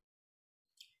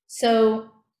 So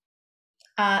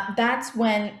that's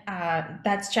when,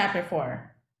 that's chapter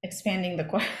 4, expanding the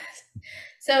course.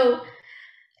 So,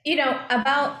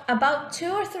 about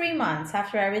 2 or 3 months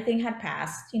after everything had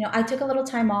passed, I took a little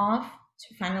time off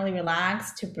to finally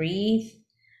relax, to breathe.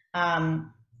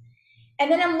 And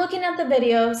then I'm looking at the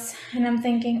videos and I'm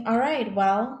thinking, all right,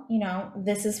 well,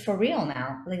 this is for real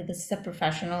now. Like, this is a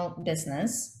professional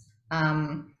business.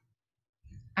 I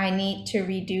need to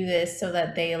redo this so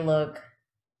that they look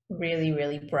really,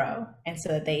 really pro, and so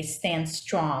that they stand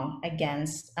strong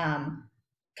against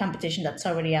competition that's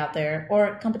already out there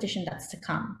or competition that's to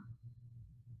come.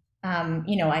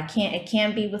 It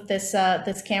can't be with this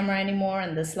camera anymore,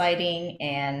 and this lighting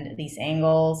and these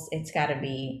angles. It's got to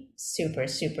be super,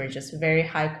 super, just very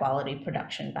high quality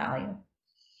production value.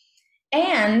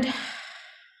 And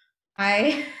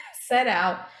I set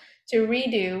out to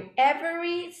redo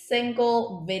every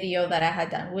single video that I had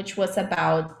done, which was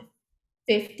about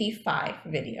 55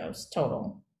 videos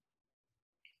total.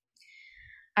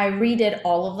 I redid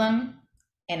all of them,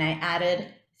 and I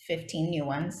added 15 new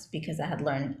ones because I had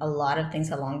learned a lot of things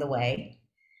along the way.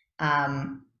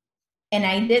 And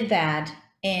I did that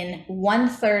in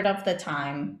 1/3 of the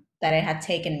time that it had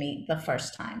taken me the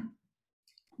first time.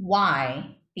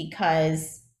 Why?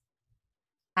 Because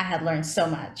I had learned so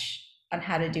much on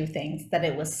how to do things that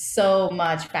it was so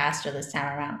much faster this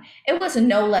time around. It was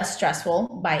no less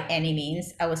stressful by any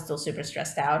means. I was still super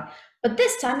stressed out. But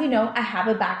this time, I have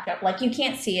a backdrop. Like, you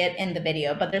can't see it in the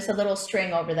video, but there's a little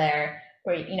string over there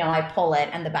where, I pull it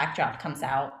and the backdrop comes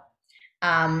out.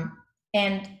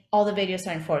 And all the videos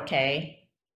are in 4K.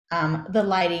 The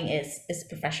lighting is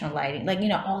professional lighting. Like,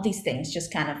 all these things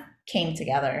just kind of came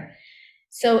together.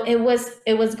 So it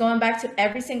was going back to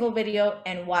every single video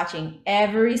and watching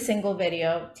every single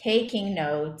video, taking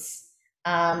notes,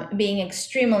 being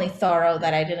extremely thorough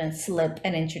that I didn't slip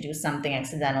and introduce something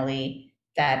accidentally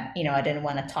that I didn't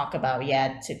want to talk about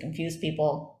yet to confuse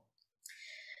people.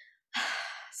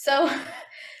 So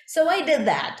I did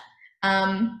that.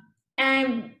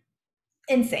 And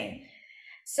insane.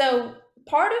 So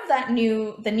part of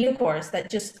the new course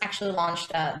that just actually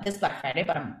launched this Black Friday,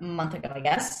 about a month ago, I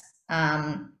guess,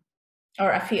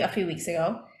 or a few weeks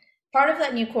ago. Part of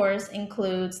that new course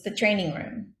includes the training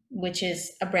room, which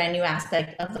is a brand new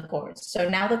aspect of the course. So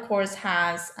now the course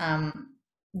has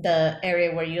the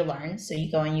area where you learn. So you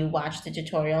go and you watch the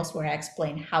tutorials where I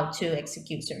explain how to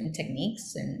execute certain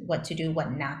techniques and what to do,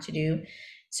 what not to do,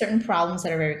 certain problems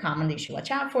that are very common that you should watch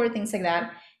out for, things like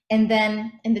that. And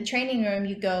then in the training room,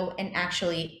 you go and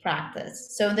actually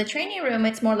practice. So in the training room,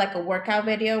 it's more like a workout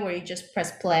video where you just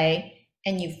press play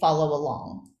and you follow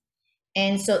along.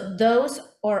 And so those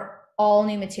are all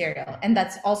new material, and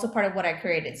that's also part of what I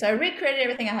created. So I recreated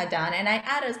everything I had done, and I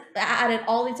added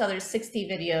all these other 60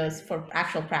 videos for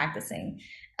actual practicing,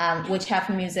 which have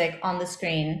music on the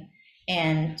screen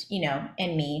and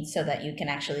and me, so that you can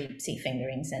actually see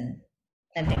fingerings and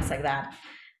things like that.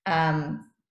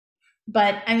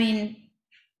 But I mean,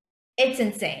 it's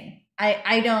insane.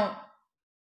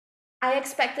 I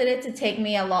expected it to take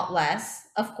me a lot less.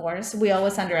 Of course, we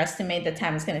always underestimate the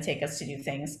time it's going to take us to do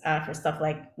things for stuff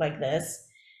like this.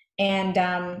 And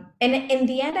in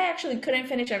the end, I actually couldn't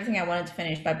finish everything I wanted to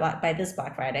finish by this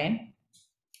Black Friday,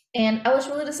 and I was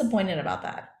really disappointed about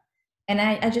that. And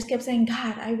I just kept saying,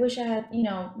 God, I wish I had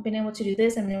been able to do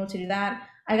this and been able to do that.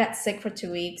 I got sick for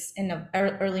 2 weeks in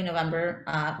early November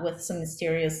with some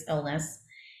mysterious illness,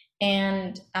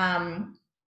 and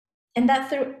that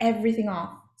threw everything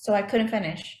off. So I couldn't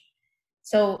finish.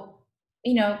 So,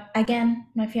 again,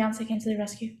 my fiance came to the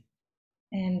rescue,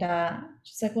 and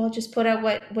she's like, well, just put out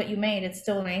what you made. It's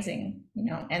still amazing,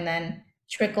 and then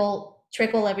trickle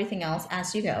everything else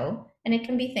as you go. And it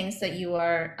can be things that you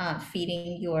are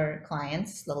feeding your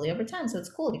clients slowly over time. So it's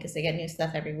cool because they get new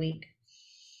stuff every week.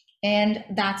 And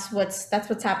that's what's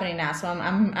happening now. So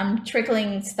I'm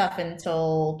trickling stuff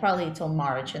until probably till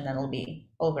March, and then it'll be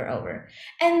over.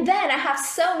 And then I have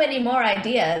so many more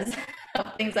ideas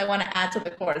of things I want to add to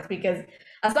the course, because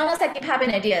as long as I keep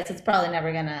having ideas, it's probably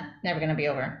never gonna be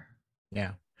over.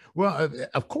 Yeah. Well,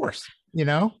 of course,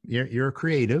 you're a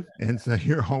creative, and so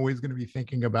you're always going to be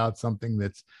thinking about something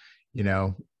that's,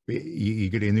 you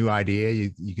get a new idea,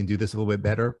 you can do this a little bit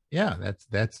better. Yeah,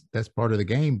 that's part of the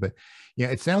game. But yeah,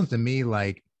 it sounds to me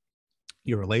like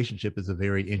your relationship is a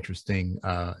very interesting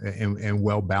and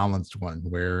well balanced one,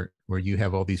 where you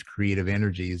have all these creative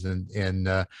energies, and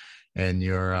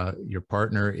your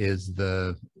partner is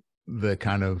the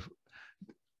kind of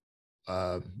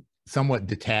uh, somewhat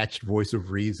detached voice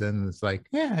of reason. It's like,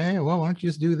 yeah, hey, well, why don't you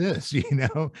just do this,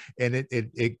 And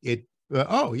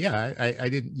oh yeah, I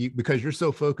didn't because you're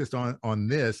so focused on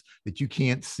this that you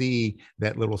can't see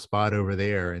that little spot over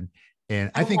there, and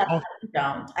I I think all, definitely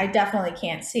don't. I definitely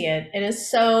can't see it. It is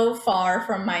so far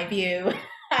from my view.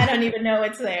 I don't even know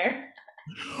it's there.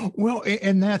 well,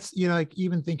 and that's like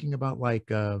even thinking about like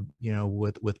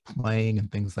with playing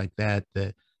and things like that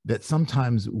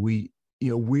sometimes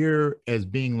we're as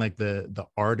being like the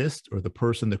artist or the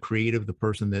person, the creative, the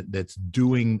person that's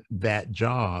doing that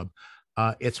job.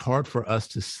 It's hard for us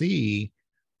to see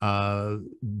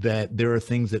that there are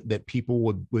things that people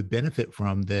would benefit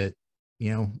from, that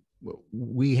you know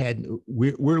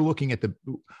we're looking at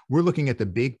the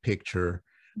big picture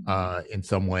in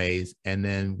some ways, and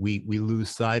then we lose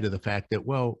sight of the fact that,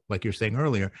 well, like you're saying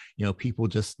earlier, people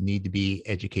just need to be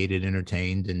educated,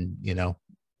 entertained, and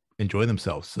enjoy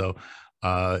themselves. So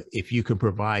if you can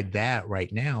provide that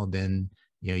right now, then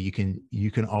you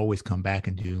can always come back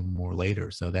and do more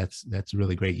later. So that's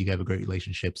really great. You have a great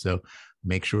relationship. So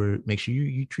make sure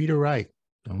you treat her right.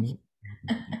 Don't,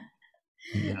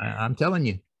 yeah, I'm telling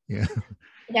you. Yeah.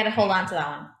 You got to hold on to that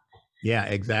one. Yeah,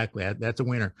 exactly. That's a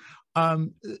winner.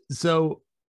 So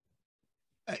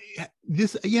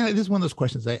this is one of those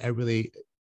questions I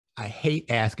hate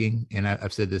asking, and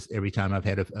I've said this every time I've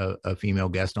had a female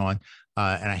guest on,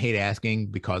 and I hate asking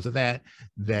because of that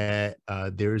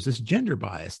there's this gender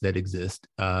bias that exists,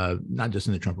 not just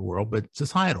in the trumpet world, but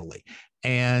societally,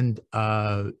 and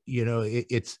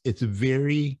it's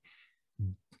very,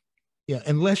 yeah,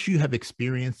 unless you have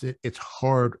experienced it, it's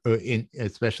hard,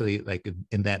 especially like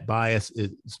in that bias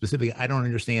specifically. I don't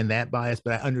understand that bias,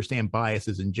 but I understand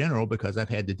biases in general because I've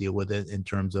had to deal with it in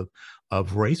terms of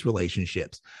race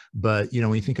relationships. But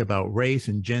when you think about race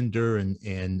and gender and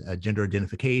gender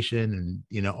identification,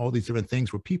 and all these different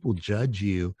things where people judge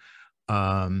you,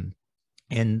 um,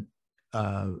 and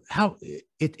how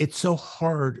it's so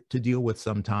hard to deal with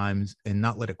sometimes and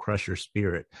not let it crush your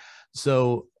spirit.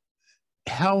 So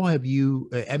how have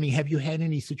you, I mean, have you had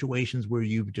any situations where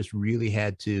you've just really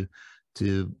had to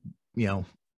you know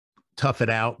tough it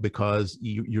out because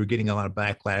you're getting a lot of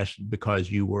backlash because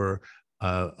you were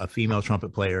a female trumpet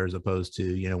player as opposed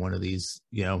to one of these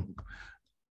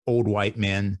old white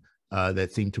men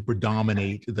that seem to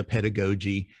predominate the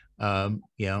pedagogy, and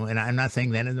I'm not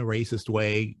saying that in a racist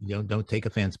way, don't take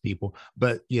offense, people,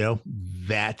 but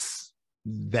that's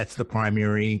the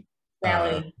primary, uh,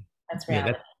 Reality. That's yeah,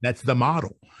 reality. that's the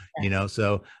model, Yeah.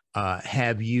 so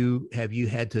have you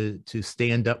had to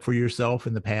stand up for yourself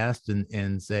in the past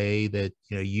and say that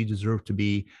you deserve to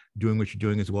be doing what you're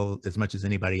doing as much as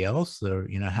anybody else, or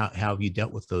how have you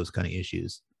dealt with those kind of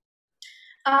issues?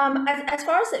 As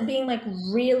far as it being like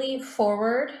really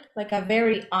forward, like a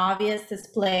very obvious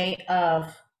display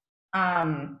of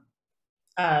um,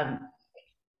 um,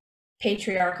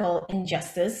 patriarchal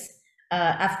injustice.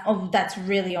 That's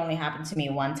really only happened to me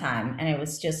one time, and it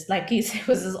was just like you said, it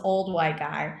was this old white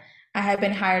guy. I had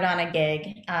been hired on a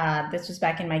gig. This was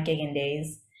back in my gigging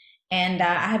days, and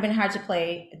I had been hired to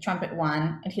play trumpet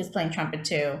one, and he was playing trumpet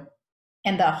two.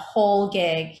 And the whole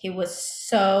gig, he was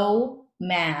so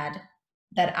mad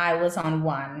that I was on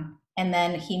one. And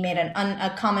then he made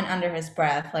a comment under his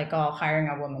breath, like, "Oh, hiring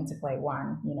a woman to play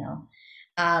one."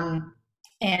 Um,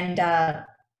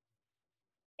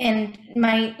 and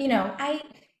my,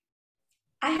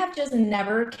 I have just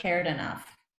never cared enough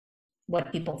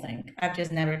what people think. I've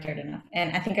just never cared enough.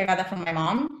 And I think I got that from my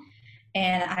mom.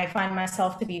 And I find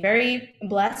myself to be very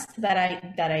blessed that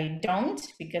I don't,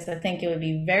 because I think it would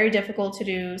be very difficult to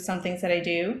do some things that I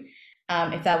do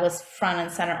if that was front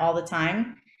and center all the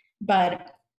time.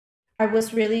 But I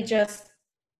was really just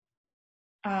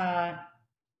uh,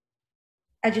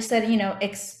 I just said,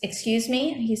 excuse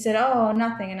me. He said, oh,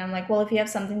 nothing. And I'm like, well, if you have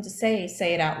something to say,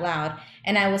 say it out loud.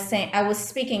 And I was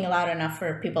speaking loud enough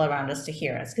for people around us to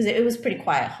hear us, because it was pretty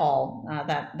quiet hall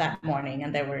that morning,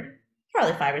 and there were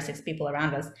probably 5 or 6 people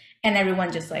around us, and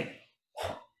everyone just like,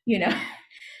 you know,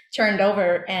 turned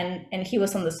over, and he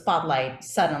was on the spotlight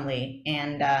suddenly,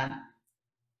 and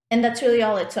that's really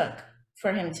all it took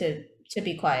for him to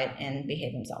be quiet and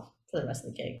behave himself for the rest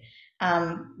of the gig.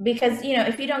 Because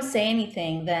if you don't say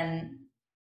anything, then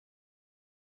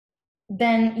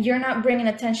you're not bringing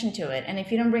attention to it, and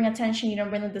if you don't bring attention, you don't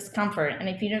bring the discomfort, and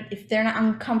if they're not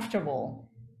uncomfortable,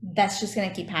 that's just going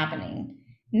to keep happening.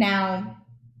 Now,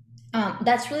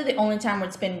 that's really the only time where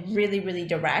it's been really, really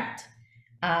direct.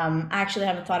 I actually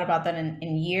haven't thought about that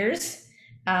in years.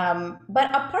 But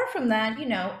apart from that,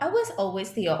 I was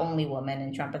always the only woman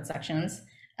in trumpet sections.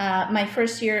 My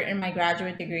first year in my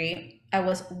graduate degree, I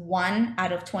was 1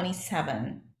 out of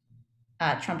 27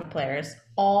 trumpet players,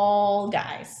 all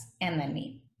guys, and then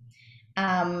me.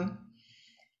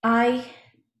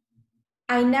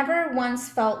 I never once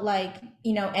felt like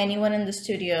anyone in the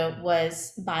studio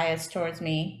was biased towards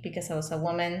me because I was a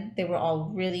woman. They were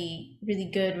all really,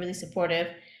 really good, really supportive.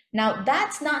 Now,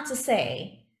 that's not to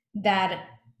say that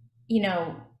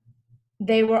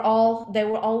they were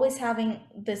always having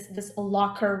this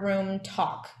locker room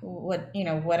talk,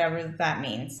 whatever that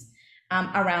means,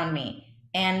 around me,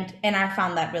 and I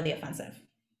found that really offensive.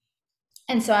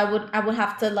 And so I would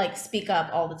have to like speak up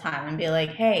all the time and be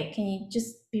like, hey, can you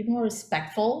just be more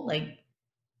respectful, like,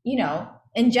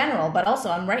 in general, but also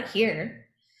I'm right here.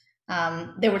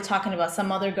 They were talking about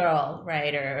some other girl,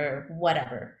 right, or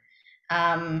whatever.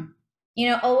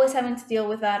 Always having to deal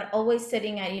with that, always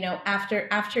sitting at,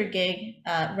 after gig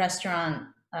restaurant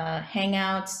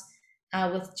hangouts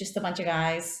with just a bunch of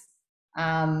guys.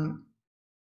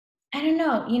 I don't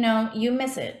know, you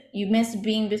miss it. You miss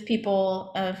being with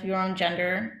people of your own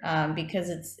gender, because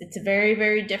it's a very,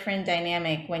 very different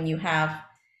dynamic when you have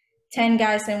 10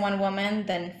 guys and 1 woman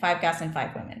than 5 guys and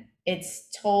 5 women. It's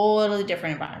totally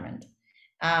different environment.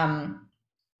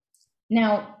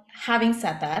 Now, having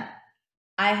said that,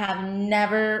 I have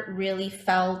never really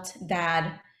felt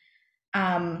that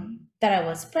that I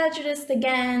was prejudiced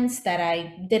against, that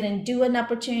I didn't do an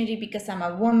opportunity because I'm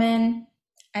a woman.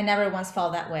 I never once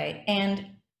felt that way. And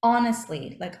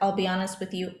honestly, like, I'll be honest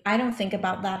with you, I don't think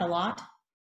about that a lot.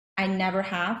 I never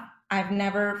have. I've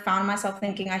never found myself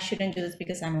thinking I shouldn't do this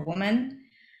because I'm a woman.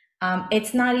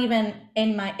 It's not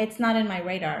in my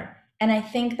radar. And I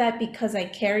think that because I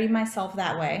carry myself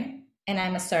that way, and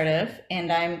I'm assertive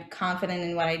and I'm confident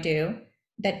in what I do,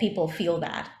 that people feel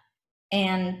that.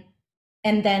 And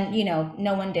then,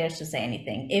 no one dares to say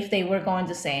anything. If they were going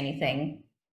to say anything,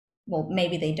 well,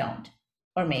 maybe they don't.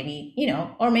 Or maybe,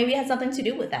 it has something to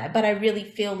do with that. But I really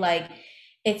feel like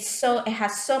it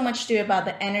has so much to do about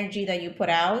the energy that you put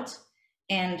out,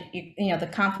 and the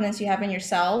confidence you have in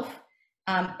yourself,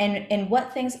 and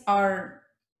what things are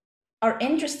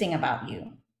interesting about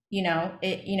you.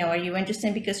 Are you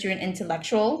interesting because you're an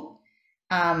intellectual?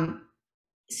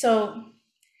 So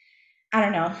I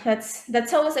don't know.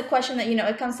 That's always a question that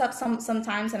it comes up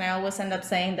sometimes, and I always end up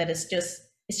saying that it's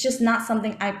just not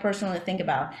something I personally think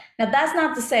about. Now, that's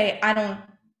not to say I'm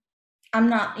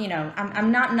not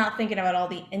thinking about all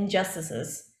the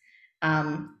injustices,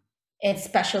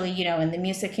 especially in the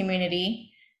music community.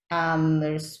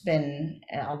 There's been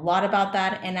a lot about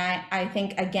that, and I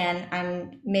think, again,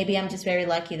 I'm just very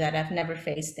lucky that I've never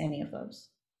faced any of those.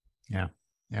 Yeah.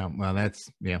 Well, that's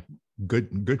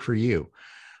good for you.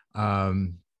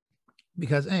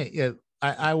 Because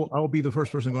I will be the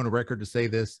first person going to record to say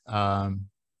this.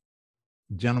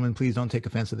 Gentlemen, please don't take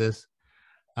offense to this.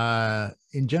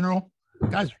 In general,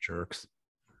 guys are jerks.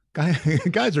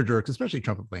 Guys are jerks, especially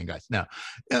trumpet playing guys. Now,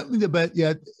 but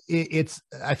yeah, it's.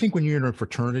 I think when you're in a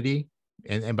fraternity,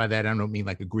 and by that I don't mean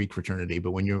like a Greek fraternity,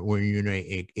 but when you're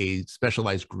in a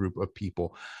specialized group of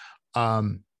people,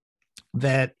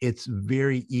 that it's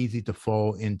very easy to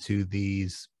fall into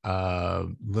these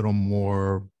little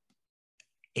more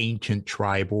ancient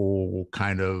tribal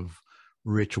kind of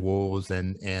rituals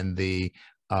and the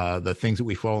things that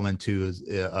we fall into is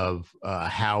of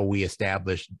how we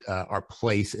establish our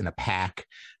place in a pack,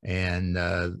 and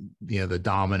the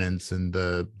dominance and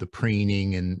the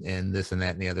preening and this and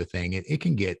that and the other thing. It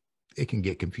can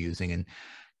get confusing, and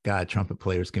God, trumpet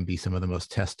players can be some of the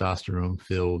most testosterone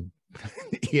filled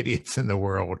idiots in the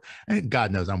world, and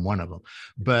God knows I'm one of them.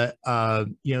 But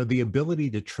the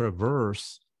ability to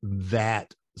traverse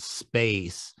that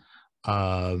space,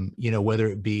 whether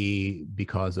it be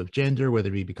because of gender, whether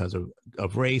it be because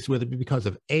of race, whether it be because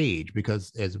of age,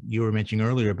 because as you were mentioning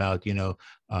earlier about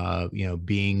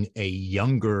being a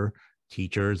younger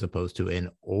teacher as opposed to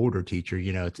an older teacher.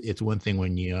 It's one thing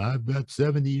when I've got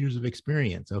 70 years of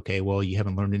experience. Okay, well, you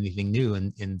haven't learned anything new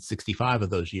in 65 of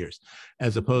those years,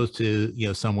 as opposed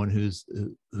to someone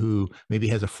who maybe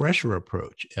has a fresher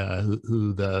approach,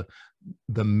 who the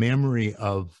memory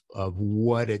of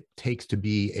what it takes to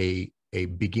be a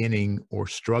beginning or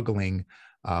struggling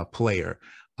player,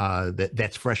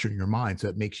 that's fresher in your mind. So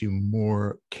it makes you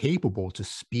more capable to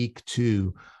speak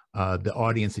to the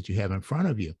audience that you have in front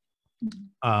of you.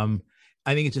 um,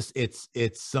 I think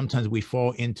it's sometimes we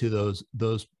fall into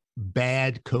those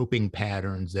bad coping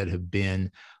patterns that have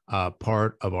been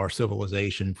part of our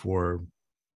civilization for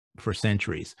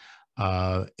centuries,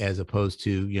 as opposed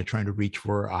to trying to reach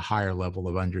for a higher level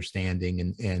of understanding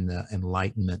and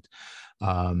enlightenment.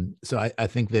 So I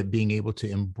think that being able to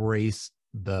embrace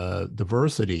the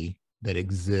diversity that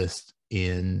exists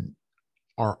in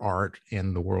our art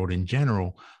and the world in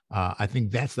general, I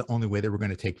think that's the only way that we're going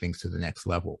to take things to the next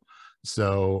level.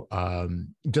 So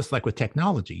just like with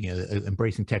technology,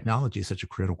 embracing technology is such a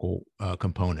critical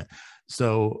component.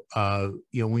 So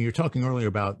when you're talking earlier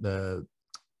about the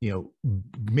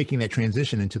making that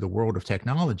transition into the world of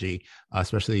technology,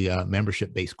 especially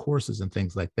membership-based courses and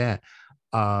things like that.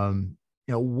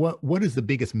 What is the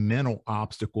biggest mental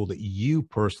obstacle that you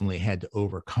personally had to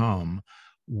overcome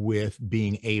with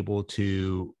being able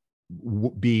to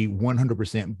be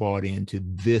 100% bought into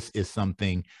this is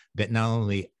something that not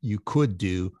only you could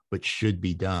do but should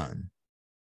be done?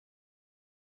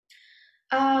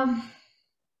 Um,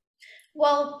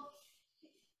 well,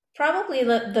 probably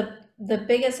the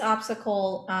biggest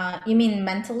obstacle, you mean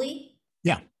mentally?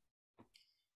 Yeah.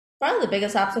 Probably the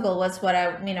biggest obstacle was what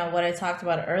I talked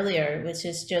about earlier, which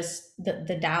is just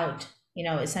the doubt.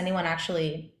 Is anyone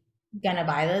actually gonna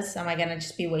buy this? Am I gonna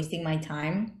just be wasting my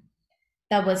time?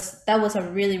 That was a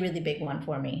really really big one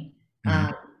for me.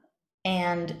 Mm-hmm.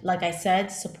 And like I said,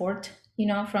 support,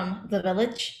 from the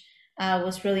village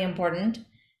was really important.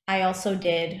 I also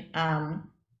did.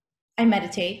 I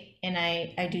meditate and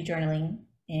I do journaling,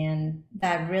 and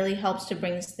that really helps to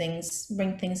bring things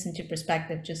into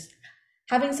perspective. Just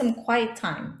having some quiet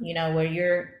time, where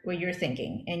you're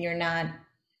thinking and you're not,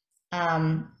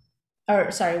 um, or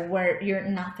sorry, where you're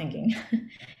not thinking,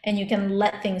 and you can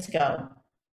let things go,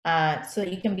 so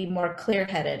that you can be more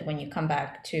clear-headed when you come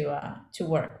back to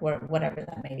work, or whatever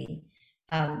that may be.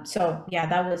 So yeah,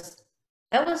 that was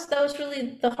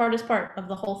really the hardest part of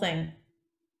the whole thing.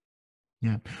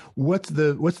 Yeah. What's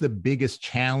the biggest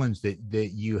challenge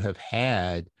that you have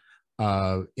had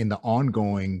in the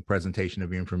ongoing presentation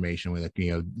of information, with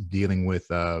dealing with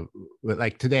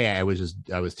like today I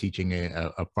was teaching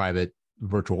a private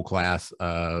virtual class,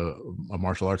 a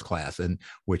martial arts class, and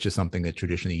which is something that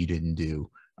traditionally you didn't do,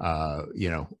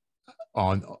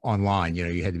 online.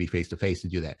 You had to be face to face to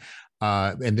do that.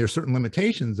 And there's certain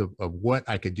limitations of what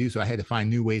I could do. So I had to find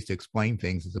new ways to explain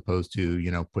things as opposed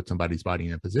to, put somebody's body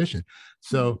in a position.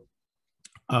 So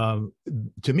um,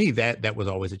 to me, that was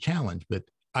always a challenge, but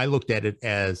I looked at it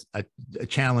as a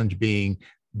challenge being,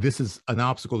 this is an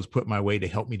obstacle that's put my way to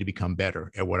help me to become better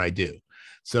at what I do.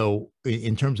 So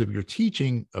in terms of your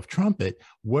teaching of trumpet,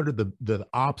 what are the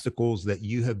obstacles that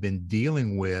you have been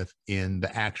dealing with in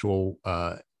the actual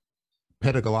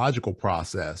pedagogical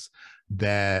process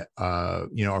that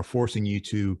are forcing you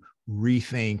to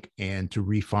rethink and to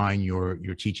refine your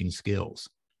teaching skills?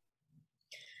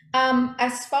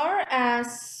 As far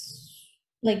as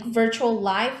like virtual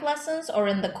live lessons or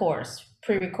in the course,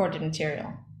 pre-recorded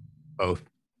material. Both.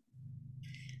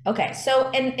 Okay, so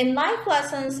in live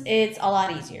lessons, it's a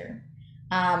lot easier.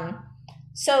 Um,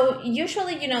 so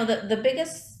usually, the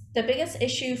biggest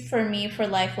issue for me for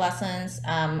live lessons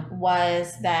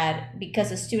was that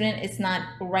because a student is not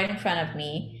right in front of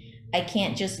me, I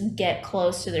can't just get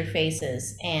close to their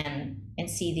faces and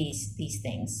see these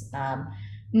things.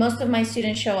 Most of my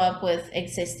students show up with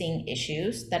existing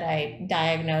issues that I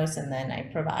diagnose, and then I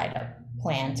provide a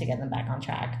plan to get them back on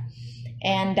track.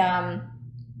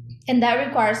 And that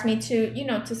requires me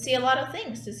to see a lot of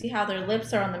things, to see how their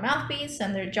lips are on the mouthpiece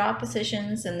and their jaw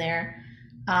positions and their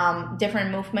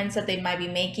different movements that they might be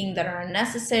making that are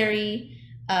unnecessary,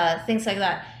 things like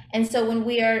that. And so when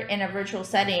we are in a virtual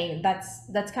setting,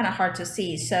 that's kind of hard to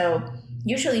see. So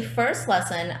usually first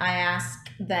lesson, I ask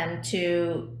them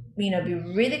to be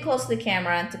really close to the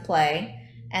camera and to play,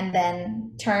 and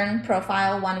then turn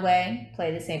profile one way,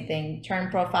 play the same thing, turn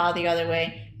profile the other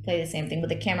way, play the same thing with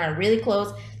the camera really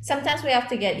close. Sometimes we have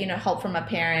to get help from a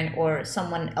parent or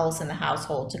someone else in the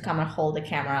household to come and hold the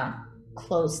camera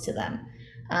close to them.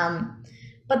 Um,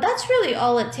 but that's really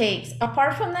all it takes.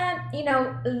 Apart from that,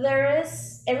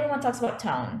 everyone talks about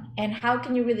tone and how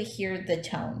can you really hear the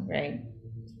tone, right?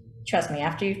 Trust me,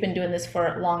 after you've been doing this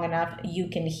for long enough, you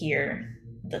can hear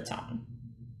the tone.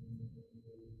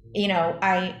 You know,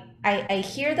 I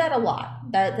hear that a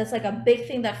lot. That's like a big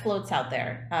thing that floats out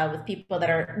there with people that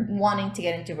are wanting to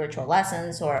get into virtual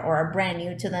lessons or are brand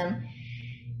new to them.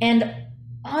 And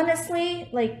honestly,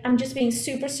 like I'm just being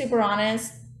super, super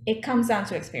honest, it comes down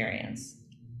to experience.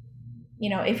 You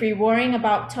know, if you're worrying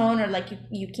about tone or like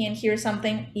you can't hear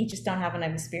something, you just don't have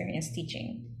enough experience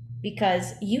teaching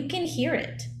because you can hear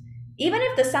it. Even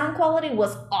if the sound quality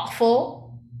was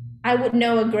awful, I would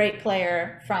know a great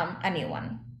player from a new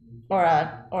one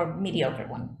or mediocre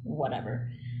one,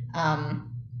 whatever.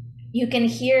 Um, you can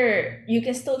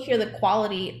still hear the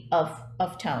quality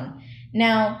of tone.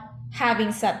 Now,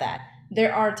 having said that,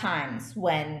 there are times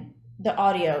when the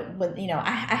audio, but you know,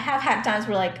 I have had times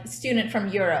where like a student from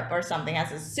Europe or something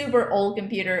has a super old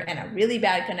computer and a really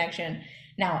bad connection.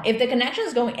 Now, if the connection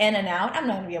is going in and out, I'm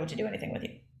not going to be able to do anything with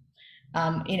you.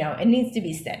 You know, it needs to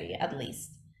be steady at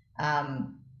least.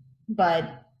 Um,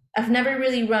 but I've never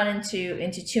really run into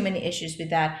too many issues with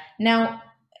that. Now,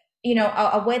 you know,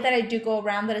 a way that I do go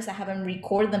around that is I have them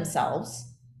record themselves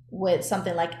with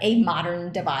something like a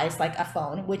modern device, like a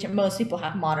phone, which most people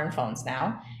have modern phones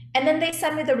now. And then they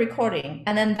send me the recording,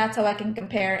 and then that's how I can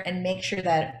compare and make sure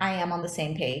that I am on the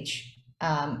same page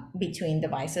between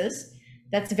devices.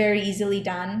 That's very easily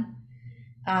done.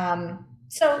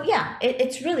 So yeah,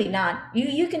 it's really not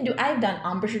you can do. I've done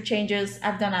embouchure changes.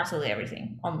 I've done absolutely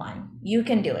everything online. You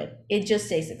can do it. It just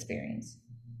takes experience.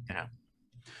 Yeah.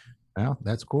 Well,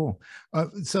 that's cool.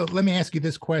 So let me ask you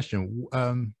this question.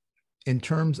 In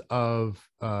terms of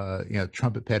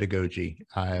trumpet pedagogy,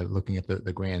 looking at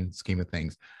the grand scheme of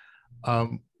things,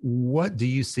 what do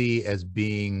you see as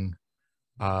being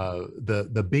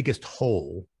the biggest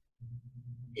hole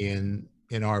in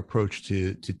our approach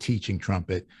to teaching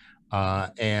trumpet,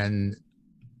 and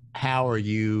how are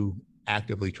you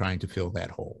actively trying to fill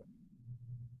that hole?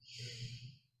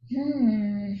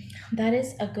 Hmm, that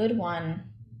is a good one.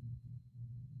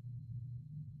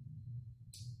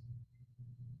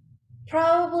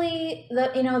 Probably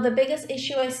the biggest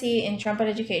issue I see in trumpet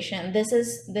education. This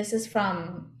is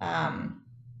from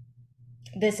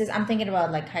this is I'm thinking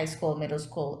about like high school, middle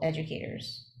school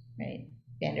educators, right?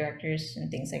 Band directors and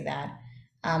things like that.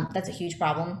 That's a huge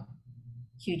problem,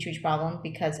 huge problem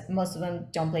because most of them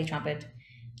don't play trumpet.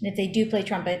 And if they do play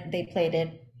trumpet, they played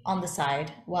it on the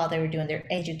side while they were doing their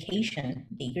education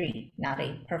degree, not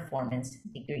a performance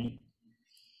degree.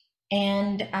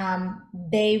 And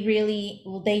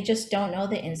they just don't know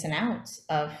the ins and outs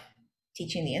of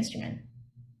teaching the instrument.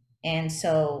 And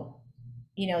so,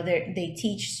 you know, they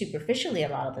teach superficially a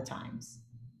lot of the times,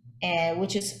 and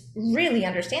which is really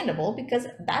understandable because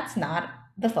that's not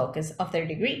the focus of their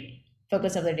degree.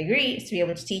 Focus of their degree is to be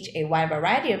able to teach a wide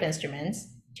variety of instruments,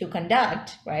 to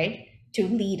conduct, right, to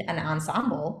lead an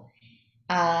ensemble.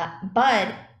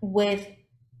 But with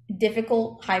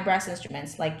difficult high brass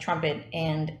instruments like trumpet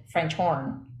and French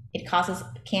horn, it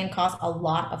can cause a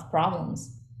lot of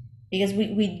problems because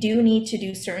we do need to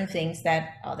do certain things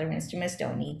that other instruments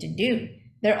don't need to do.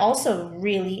 They're also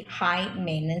really high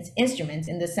maintenance instruments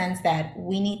in the sense that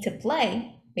we need to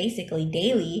play basically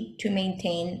daily to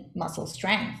maintain muscle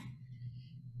strength.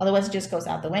 Otherwise, it just goes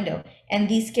out the window. And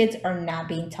these kids are not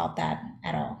being taught that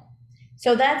at all.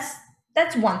 So that's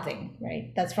one thing,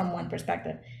 right? That's from one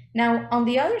perspective. Now, on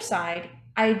the other side,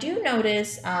 I do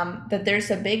notice that there's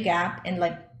a big gap in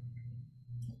like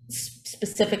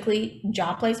specifically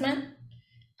job placement.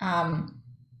 Um,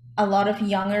 a lot of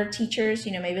younger teachers,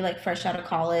 you know, maybe like fresh out of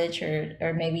college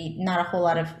or maybe not a whole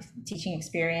lot of teaching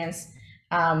experience,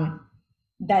 um,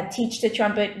 that teach the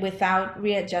trumpet without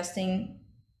readjusting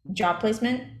jaw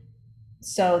placement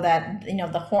so that, you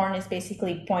know, the horn is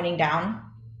basically pointing down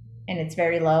and it's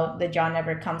very low. The jaw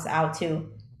never comes out to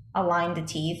align the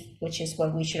teeth, which is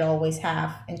what we should always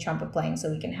have in trumpet playing so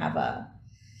we can have a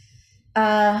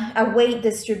weight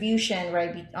distribution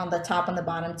right on the top and the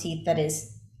bottom teeth that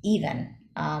is even,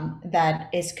 that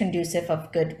is conducive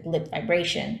of good lip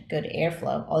vibration, good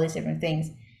airflow, all these different things.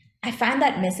 I find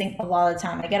that missing a lot of the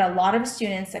time. I get a lot of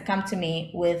students that come to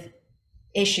me with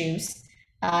issues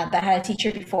that had a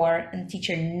teacher before, and the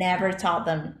teacher never taught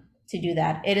them to do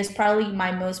that. It is probably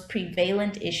my most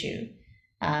prevalent issue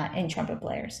in trumpet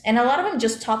players, and a lot of them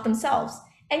just taught themselves.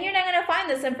 And you're not going to find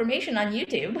this information on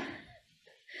YouTube.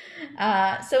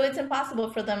 So it's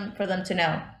impossible for them to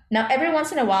know. Now, every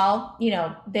once in a while, you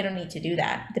know, they don't need to do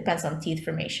that. It depends on teeth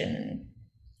formation and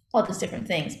all these different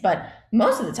things. But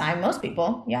most of the time, most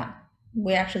people, yeah,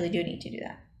 we actually do need to do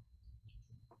that.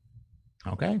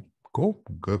 Okay, cool.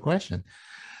 Good question.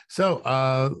 So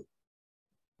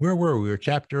where were we? We were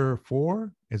chapter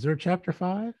 4. Is there a chapter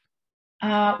 5?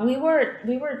 We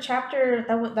were chapter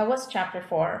that was chapter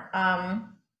 4.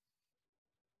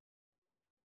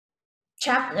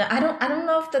 Chapter I don't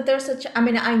know if that there's I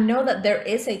mean, I know that there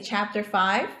is a chapter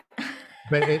 5.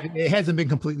 But it hasn't been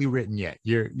completely written yet.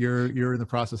 You're in the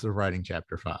process of writing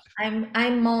chapter 5.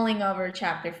 I'm mulling over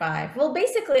chapter 5. Well,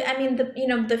 basically, I mean,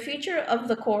 the future of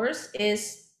the course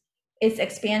is its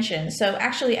expansion. So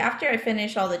actually, after I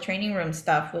finish all the training room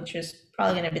stuff, which is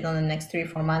probably going to be done in the next 3 or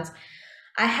 4 months,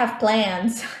 I have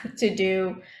plans to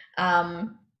do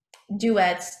um,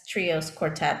 duets, trios,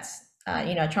 quartets,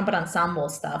 trumpet ensemble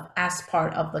stuff as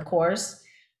part of the course,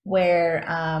 where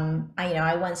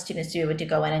I want students to be able to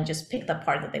go in and just pick the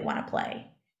part that they want to play,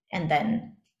 and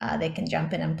then they can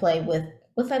jump in and play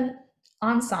with an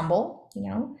ensemble,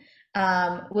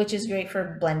 which is great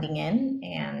for blending in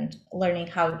and learning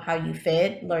how you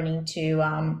fit, learning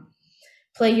to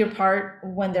play your part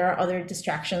when there are other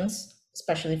distractions,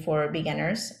 especially for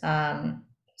beginners.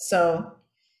 So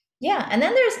yeah, and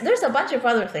then there's a bunch of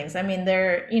other things. I mean,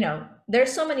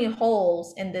 there's so many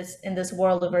holes in this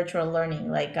world of virtual learning.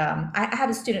 Like I have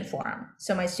a student forum,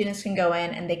 so my students can go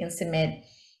in and they can submit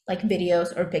like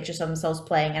videos or pictures of themselves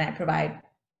playing, and I provide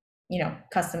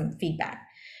custom feedback.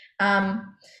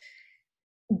 Um,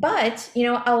 but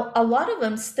a lot of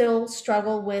them still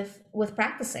struggle with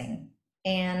practicing.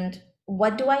 And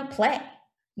what do I play?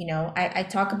 I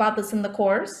talk about this in the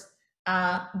course,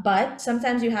 but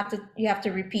sometimes you have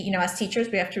to repeat. As teachers,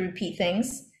 we have to repeat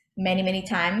things many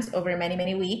times over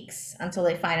many weeks until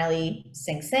it finally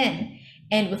sinks in.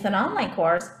 And with an online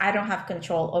course, I don't have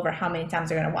control over how many times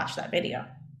they're going to watch that video.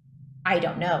 I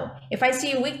don't know. If I see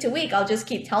you week to week, I'll just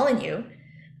keep telling you.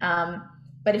 Um,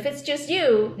 but if it's just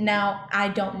you, now I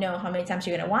don't know how many times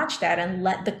you're going to watch that and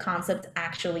let the concept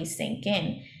actually sink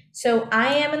in. So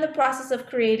I am in the process of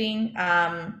creating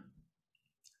a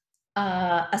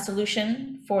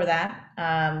solution for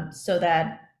that, so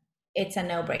that it's a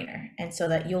no-brainer, and so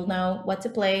that you'll know what to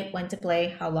play, when to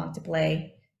play, how long to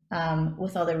play,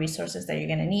 with all the resources that you're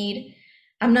going to need.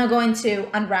 I'm not going to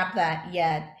unwrap that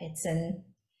yet. It's in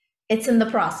the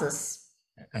process.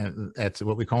 And that's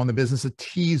what we call in the business a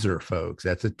teaser, folks.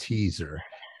 That's a teaser.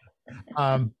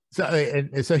 So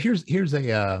here's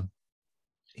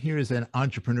an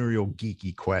entrepreneurial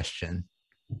geeky question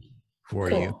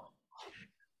for you.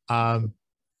 Cool. Um,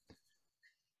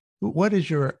 what is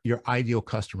your ideal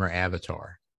customer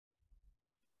avatar?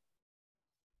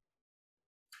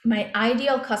 My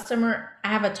ideal customer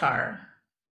avatar.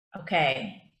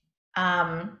 Okay.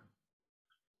 Um,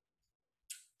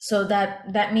 so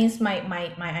that means my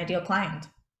ideal client.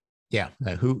 Yeah,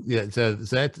 who? Yeah, so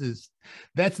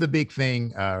that's the big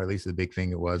thing, or at least the big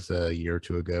thing it was a year or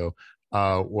two ago.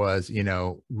 Was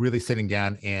really sitting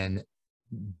down and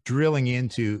drilling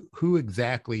into who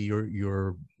exactly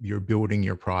you're building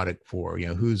your product for.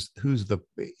 Who's the,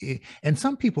 and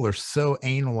some people are so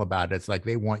anal about it. It's like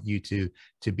they want you to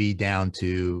be down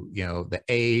to the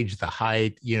age, the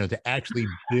height, to actually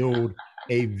build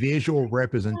a visual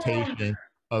representation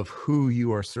of who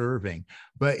you are serving.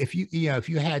 But if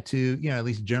you had to at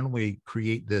least generally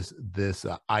create this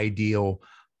ideal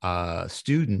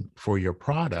student for your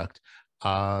product,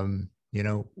 who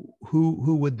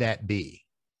would that be?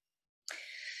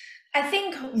 I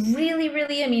think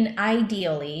really, I mean,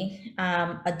 ideally,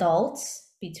 adults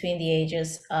between the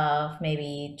ages of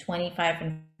maybe 25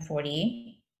 and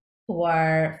 40 who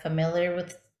are familiar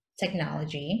with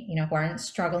technology, who aren't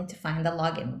struggling to find the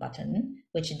login button,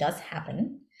 which does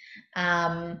happen,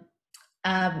 um,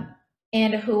 um,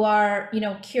 and who are,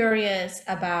 curious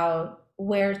about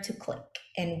where to click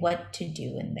and what to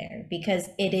do in there, because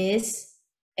it is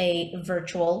a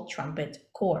virtual trumpet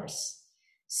course.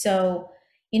 So,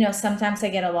 sometimes I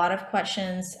get a lot of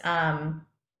questions. How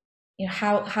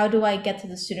do I get to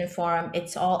the student forum?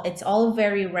 It's all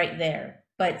very right there.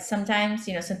 But sometimes,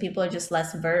 some people are just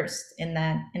less versed in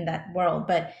that world.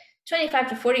 But 25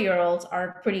 to 40-year-olds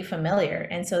are pretty familiar,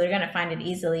 and so they're going to find it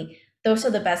easily. Those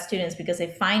are the best students because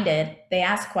they find it, they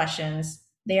ask questions,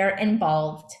 they are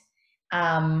involved,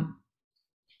 and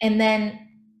then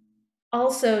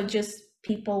also just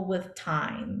people with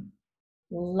time.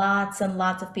 Lots and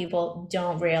lots of people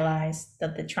don't realize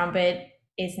that the trumpet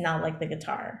is not like the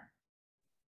guitar.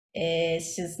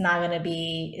 It's just not going to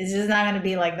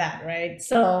be like that, right?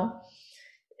 So,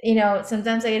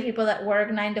 sometimes I get people that work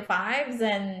 9 to 5s,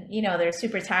 and, they're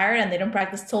super tired and they don't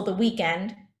practice till the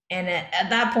weekend. And at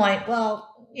that point,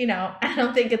 well, I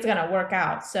don't think it's going to work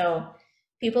out. So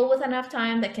people with enough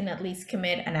time that can at least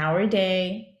commit an hour a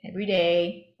day, every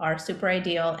day, are super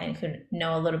ideal and could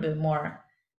know a little bit more.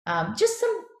 Just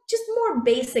more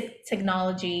basic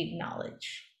technology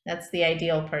knowledge. That's the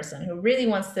ideal person who really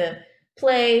wants to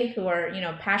play, who are,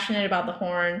 passionate about the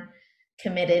horn,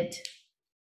 committed.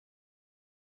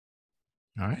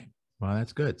 All right. Well,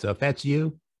 that's good. So if that's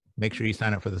you, make sure you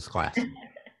sign up for this class.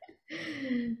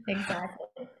 Exactly.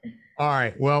 All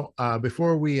right. Well,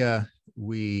 before we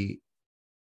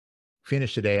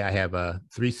finish today, I have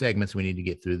three segments we need to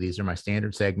get through. These are my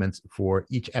standard segments for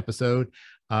each episode,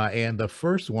 and the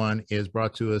first one is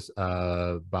brought to us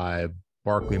by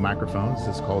Barkley Microphones.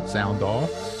 This is called Sound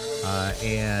Off,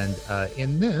 and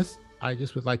in this, I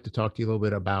just would like to talk to you a little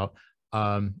bit about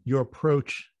your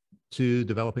approach to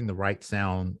developing the right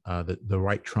sound, the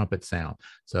right trumpet sound.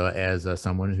 So, as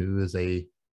someone who is a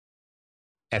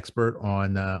expert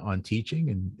on teaching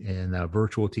and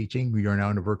virtual teaching. We are now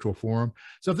in a virtual forum.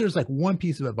 So if there's like one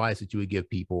piece of advice that you would give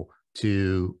people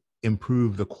to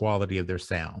improve the quality of their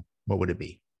sound, what would it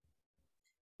be?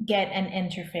 Get an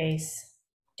interface.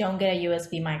 Don't get a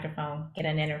USB microphone. Get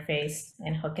an interface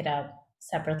and hook it up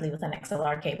separately with an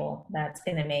XLR cable. That's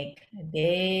going to make a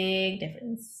big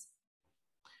difference.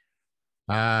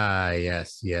 Ah,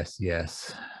 yes, yes,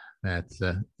 yes. That's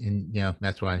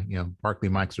that's why Barkley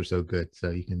mics are so good.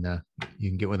 So you can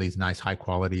get one of these nice high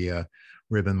quality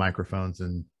ribbon microphones,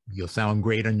 and you'll sound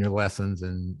great on your lessons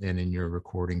and in your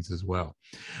recordings as well.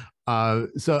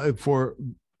 So for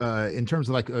in terms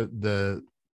of like the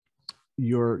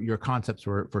your concepts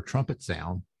for trumpet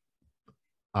sound,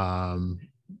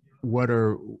 what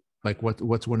are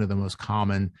what's one of the most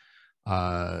common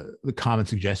the common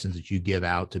suggestions that you give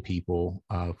out to people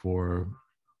for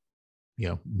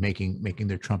making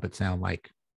their trumpet sound like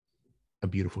a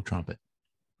beautiful trumpet?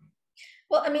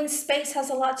 Well, I mean, space has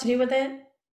a lot to do with it.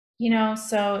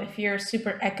 So if you're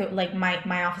super echo, like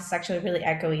my office is actually really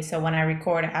echoey, so when I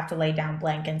record I have to lay down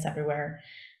blankets everywhere.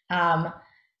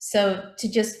 So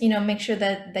to just make sure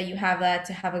that you have that,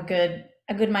 to have a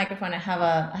good microphone. I have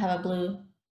a blue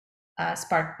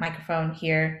Spark microphone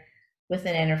here with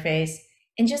an interface,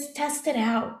 and just test it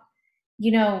out.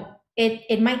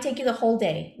 It might take you the whole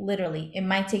day, literally. It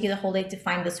might take you the whole day to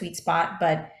find the sweet spot,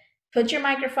 but put your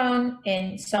microphone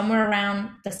in somewhere around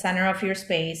the center of your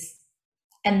space,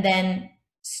 and then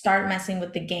start messing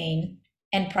with the gain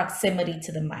and proximity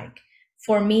to the mic.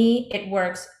 For me, it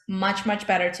works much, much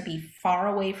better to be far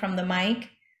away from the mic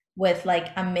with like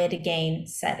a mid gain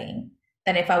setting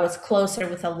than if I was closer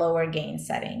with a lower gain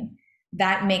setting.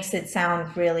 That makes it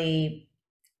sound really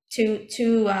too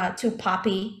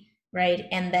poppy, right?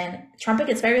 And then trumpet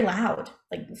gets very loud,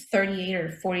 like 38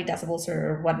 or 40 decibels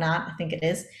or whatnot. I think it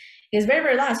is. It's very,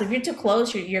 very loud. So if you're too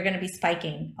close, you're going to be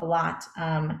spiking a lot.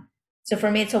 So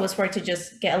for me, it's always worked to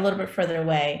just get a little bit further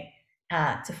away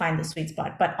to find the sweet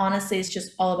spot. But honestly, it's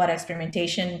just all about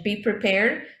experimentation. Be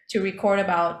prepared to record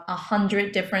about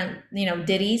 100 different,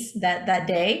 ditties that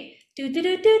day. Do do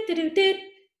do do do do do.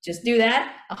 Just do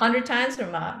that 100 times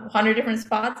from 100 different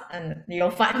spots, and you'll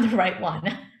find the right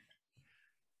one.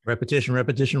 Repetition,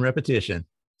 repetition, repetition.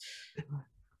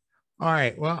 All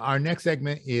right. Well, our next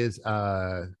segment is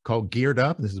called Geared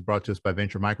Up. This is brought to us by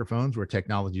Venture Microphones, where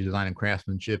technology, design, and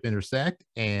craftsmanship intersect.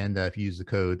 And if you use the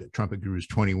code Trumpet Gurus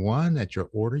 21 at your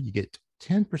order, you get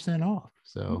 10% off.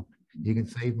 So you can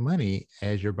save money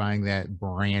as you're buying that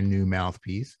brand new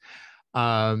mouthpiece.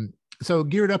 So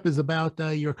Geared Up is about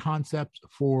your concept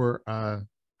for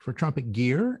trumpet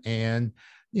gear, and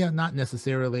not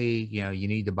necessarily you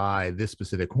need to buy this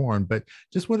specific horn, but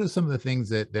just what are some of the things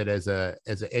that as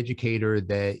an educator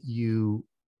that you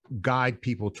guide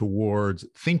people towards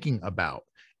thinking about,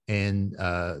 and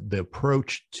the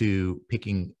approach to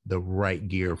picking the right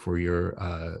gear for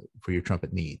your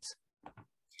trumpet needs?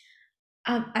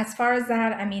 As far as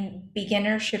that, I mean,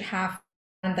 beginners should have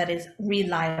one that is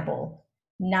reliable,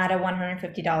 not a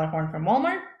 $150 horn from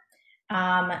Walmart.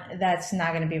 That's not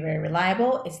going to be very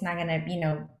reliable. It's not going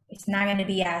to, it's not going to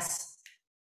be as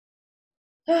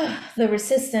the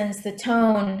resistance, the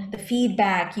tone, the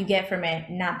feedback you get from it,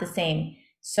 not the same.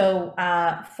 So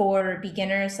for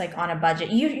beginners, like on a budget,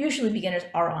 usually beginners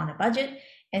are on a budget.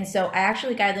 And so I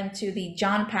actually guide them to the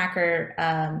John Packer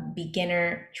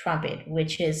beginner trumpet,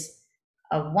 which is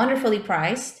wonderfully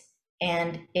priced,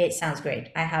 and it sounds great.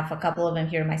 I have a couple of them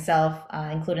here myself,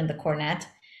 including the cornet.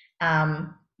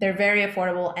 They're very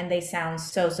affordable, and they sound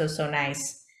so, so, so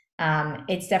nice.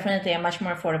 It's definitely a much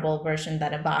more affordable version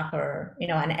than a Bach, or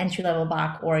an entry-level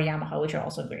Bach or a Yamaha, which are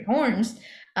also great horns,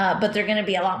 but they're going to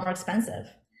be a lot more expensive.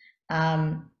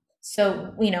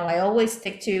 So I always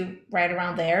stick to right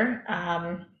around there.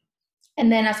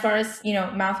 And then as far as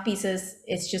mouthpieces,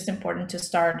 it's just important to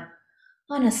start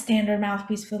on a standard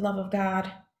mouthpiece, for the love of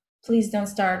God. Please don't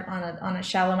start on a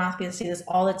shallow mouthpiece. I see this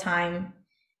all the time.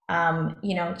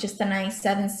 Just a nice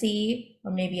 7C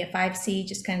or maybe a 5C,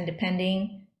 just kind of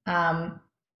depending.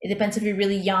 It depends if you're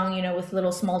really young, with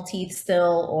little small teeth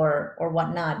still or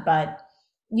whatnot. But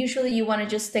usually you want to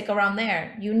just stick around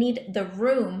there. You need the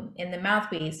room in the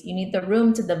mouthpiece. You need the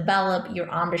room to develop your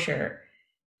embouchure.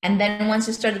 And then once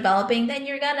you start developing, then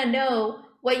you're gonna know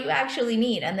what you actually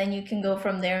need. And then you can go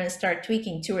from there and start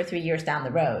tweaking 2 or 3 years down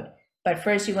the road. But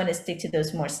first you want to stick to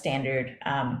those more standard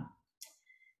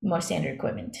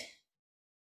equipment.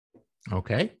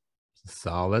 Okay.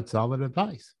 Solid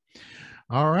advice.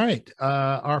 All right.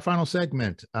 Our final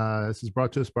segment. This is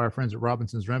brought to us by our friends at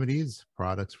Robinson's Remedies,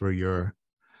 products for your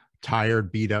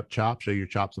tired, beat up chop. Show your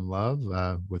chops some love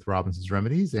with Robinson's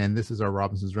Remedies. And this is our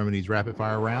Robinson's Remedies rapid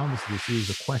fire round. This is a series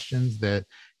of questions that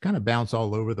kind of bounce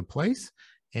all over the place.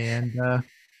 And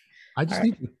I just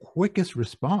need the quickest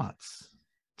response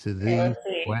to these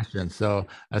questions. So,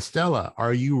 Estela,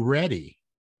 are you ready?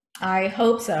 I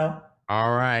hope so.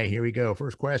 All right, here we go.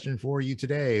 First question for you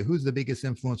today. Who's the biggest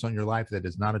influence on your life that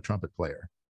is not a trumpet player?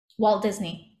 Walt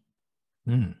Disney.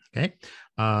 Okay.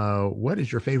 What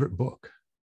is your favorite book?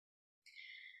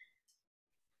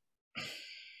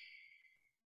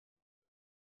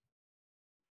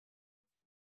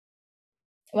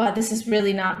 Wow, this is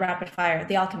really not rapid fire.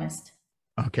 The Alchemist.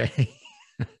 Okay.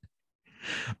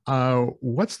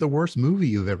 What's the worst movie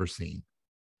you've ever seen?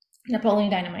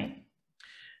 Napoleon Dynamite.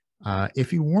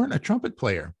 If you weren't a trumpet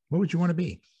player, what would you want to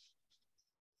be?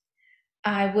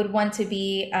 I would want to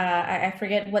be, I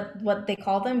forget what they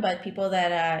call them, but people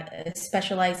that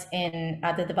specialize in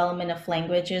the development of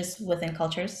languages within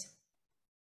cultures.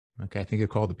 Okay, I think they're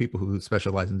called the people who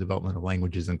specialize in development of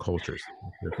languages and cultures.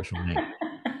 That's their official name.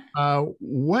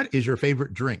 What is your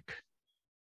favorite drink?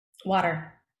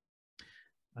 Water.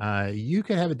 You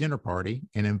could have a dinner party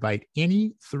and invite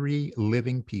any three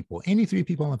living people. Any three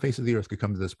people on the face of the earth could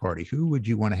come to this party. Who would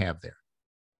you want to have there?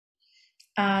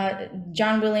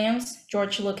 John Williams,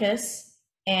 George Lucas,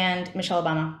 and Michelle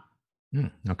Obama.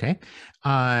 Okay.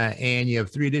 And you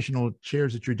have 3 additional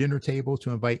chairs at your dinner table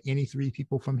to invite any 3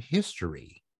 people from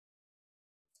history.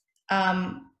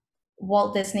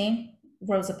 Walt Disney,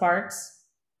 Rosa Parks,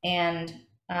 and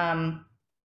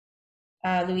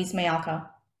Louise May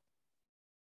Alcott.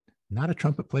 Not a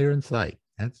trumpet player in sight.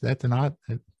 That's an odd.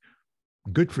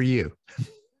 Good for you.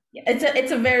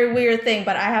 It's a very weird thing,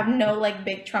 but I have no like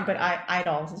big trumpet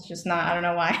idols. It's just not. I don't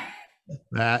know why.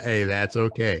 Hey, that's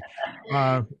okay.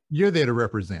 You're there to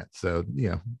represent, so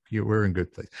we're in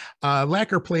good place.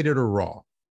 Lacquer, plated, or raw?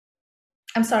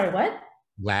 I'm sorry. What?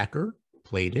 Lacquer,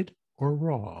 plated, or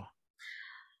raw?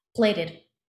 Plated.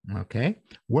 Okay.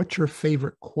 What's your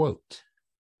favorite quote?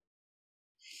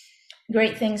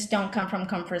 Great things don't come from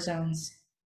comfort zones.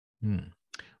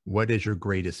 What is your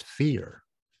greatest fear?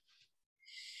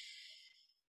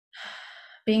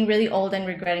 Being really old and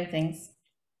regretting things.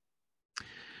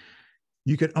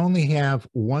 You could only have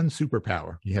one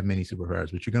superpower. You have many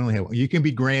superpowers, but you can only have one. You can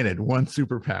be granted one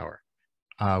superpower.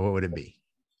 What would it be?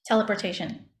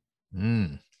 Teleportation.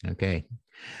 Okay.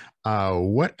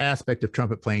 What aspect of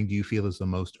trumpet playing do you feel is the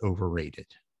most overrated?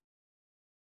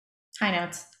 High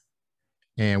notes.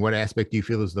 And what aspect do you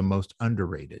feel is the most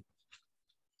underrated?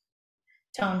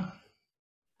 Tone.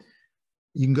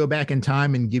 You can go back in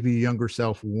time and give your younger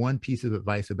self one piece of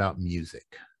advice about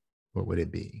music. What would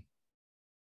it be?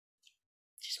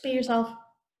 Just be yourself.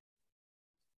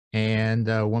 And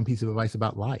one piece of advice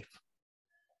about life.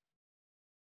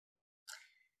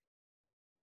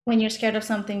 When you're scared of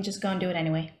something, just go and do it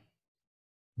anyway.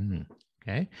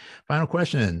 Okay. Final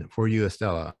question for you,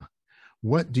 Estela.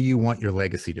 What do you want your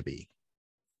legacy to be?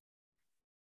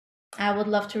 I would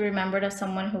love to be remembered as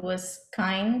someone who was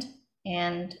kind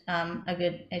and a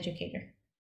good educator.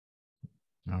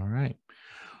 All right.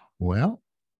 Well,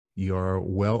 you're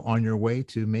well on your way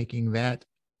to making that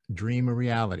dream a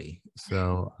reality.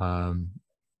 So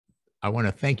I want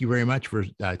to thank you very much for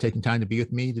taking time to be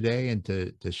with me today and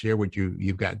to share what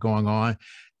you've got going on.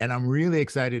 And I'm really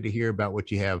excited to hear about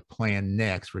what you have planned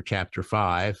next for chapter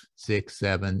 5, 6,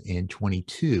 7, and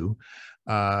 22.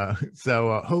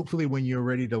 So hopefully when you're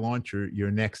ready to launch your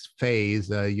next phase,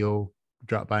 you'll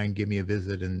drop by and give me a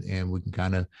visit and we can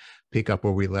kind of pick up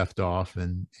where we left off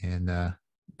and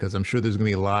because I'm sure there's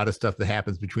going to be a lot of stuff that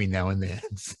happens between now and then.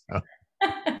 So.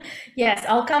 Yes,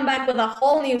 I'll come back with a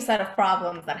whole new set of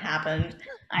problems that happened,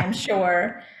 I'm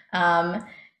sure.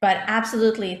 But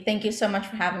absolutely, thank you so much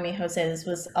for having me, Jose. This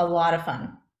was a lot of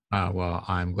fun. Well,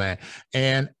 I'm glad.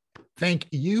 And thank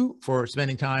you for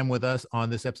spending time with us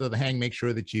on this episode of The Hang. Make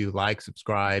sure that you like,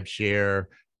 subscribe, share,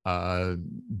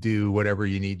 do whatever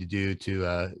you need to do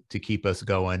to keep us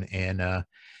going. And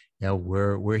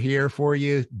we're here for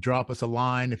you. Drop us a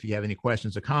line if you have any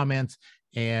questions or comments.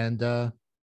 And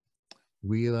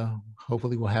we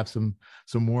hopefully will have some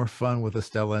more fun with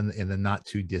Estela in the not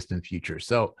too distant future.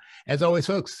 So as always,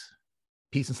 folks,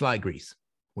 peace and slide grease.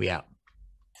 We out.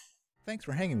 Thanks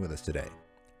for hanging with us today.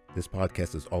 This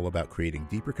podcast is all about creating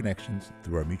deeper connections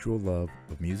through our mutual love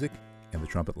of music and the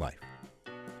trumpet life.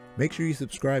 Make sure you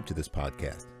subscribe to this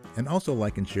podcast and also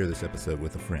like and share this episode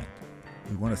with a friend.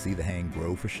 We want to see the hang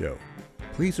grow for show.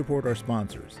 Please support our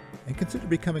sponsors and consider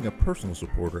becoming a personal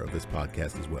supporter of this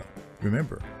podcast as well.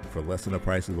 Remember, for less than the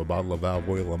price of a bottle of valve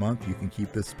oil a month, you can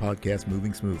keep this podcast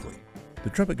moving smoothly. The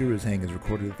Trumpet Gurus Hang is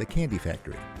recorded at the Candy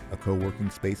Factory, a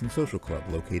co-working space and social club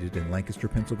located in Lancaster,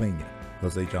 Pennsylvania.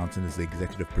 Jose Johnson is the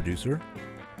executive producer.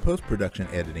 Post-production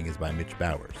editing is by Mitch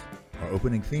Bowers. Our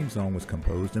opening theme song was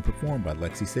composed and performed by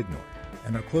Lexi Signor,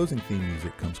 and our closing theme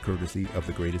music comes courtesy of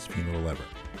The Greatest Funeral Ever.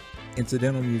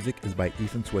 Incidental music is by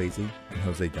Ethan Swayze and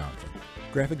Jose Johnson.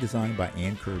 Graphic design by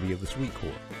Ann Kirby of the Sweet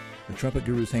Corps. The Trumpet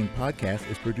Gurus Hang podcast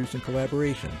is produced in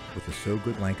collaboration with the So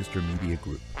Good Lancaster Media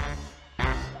Group.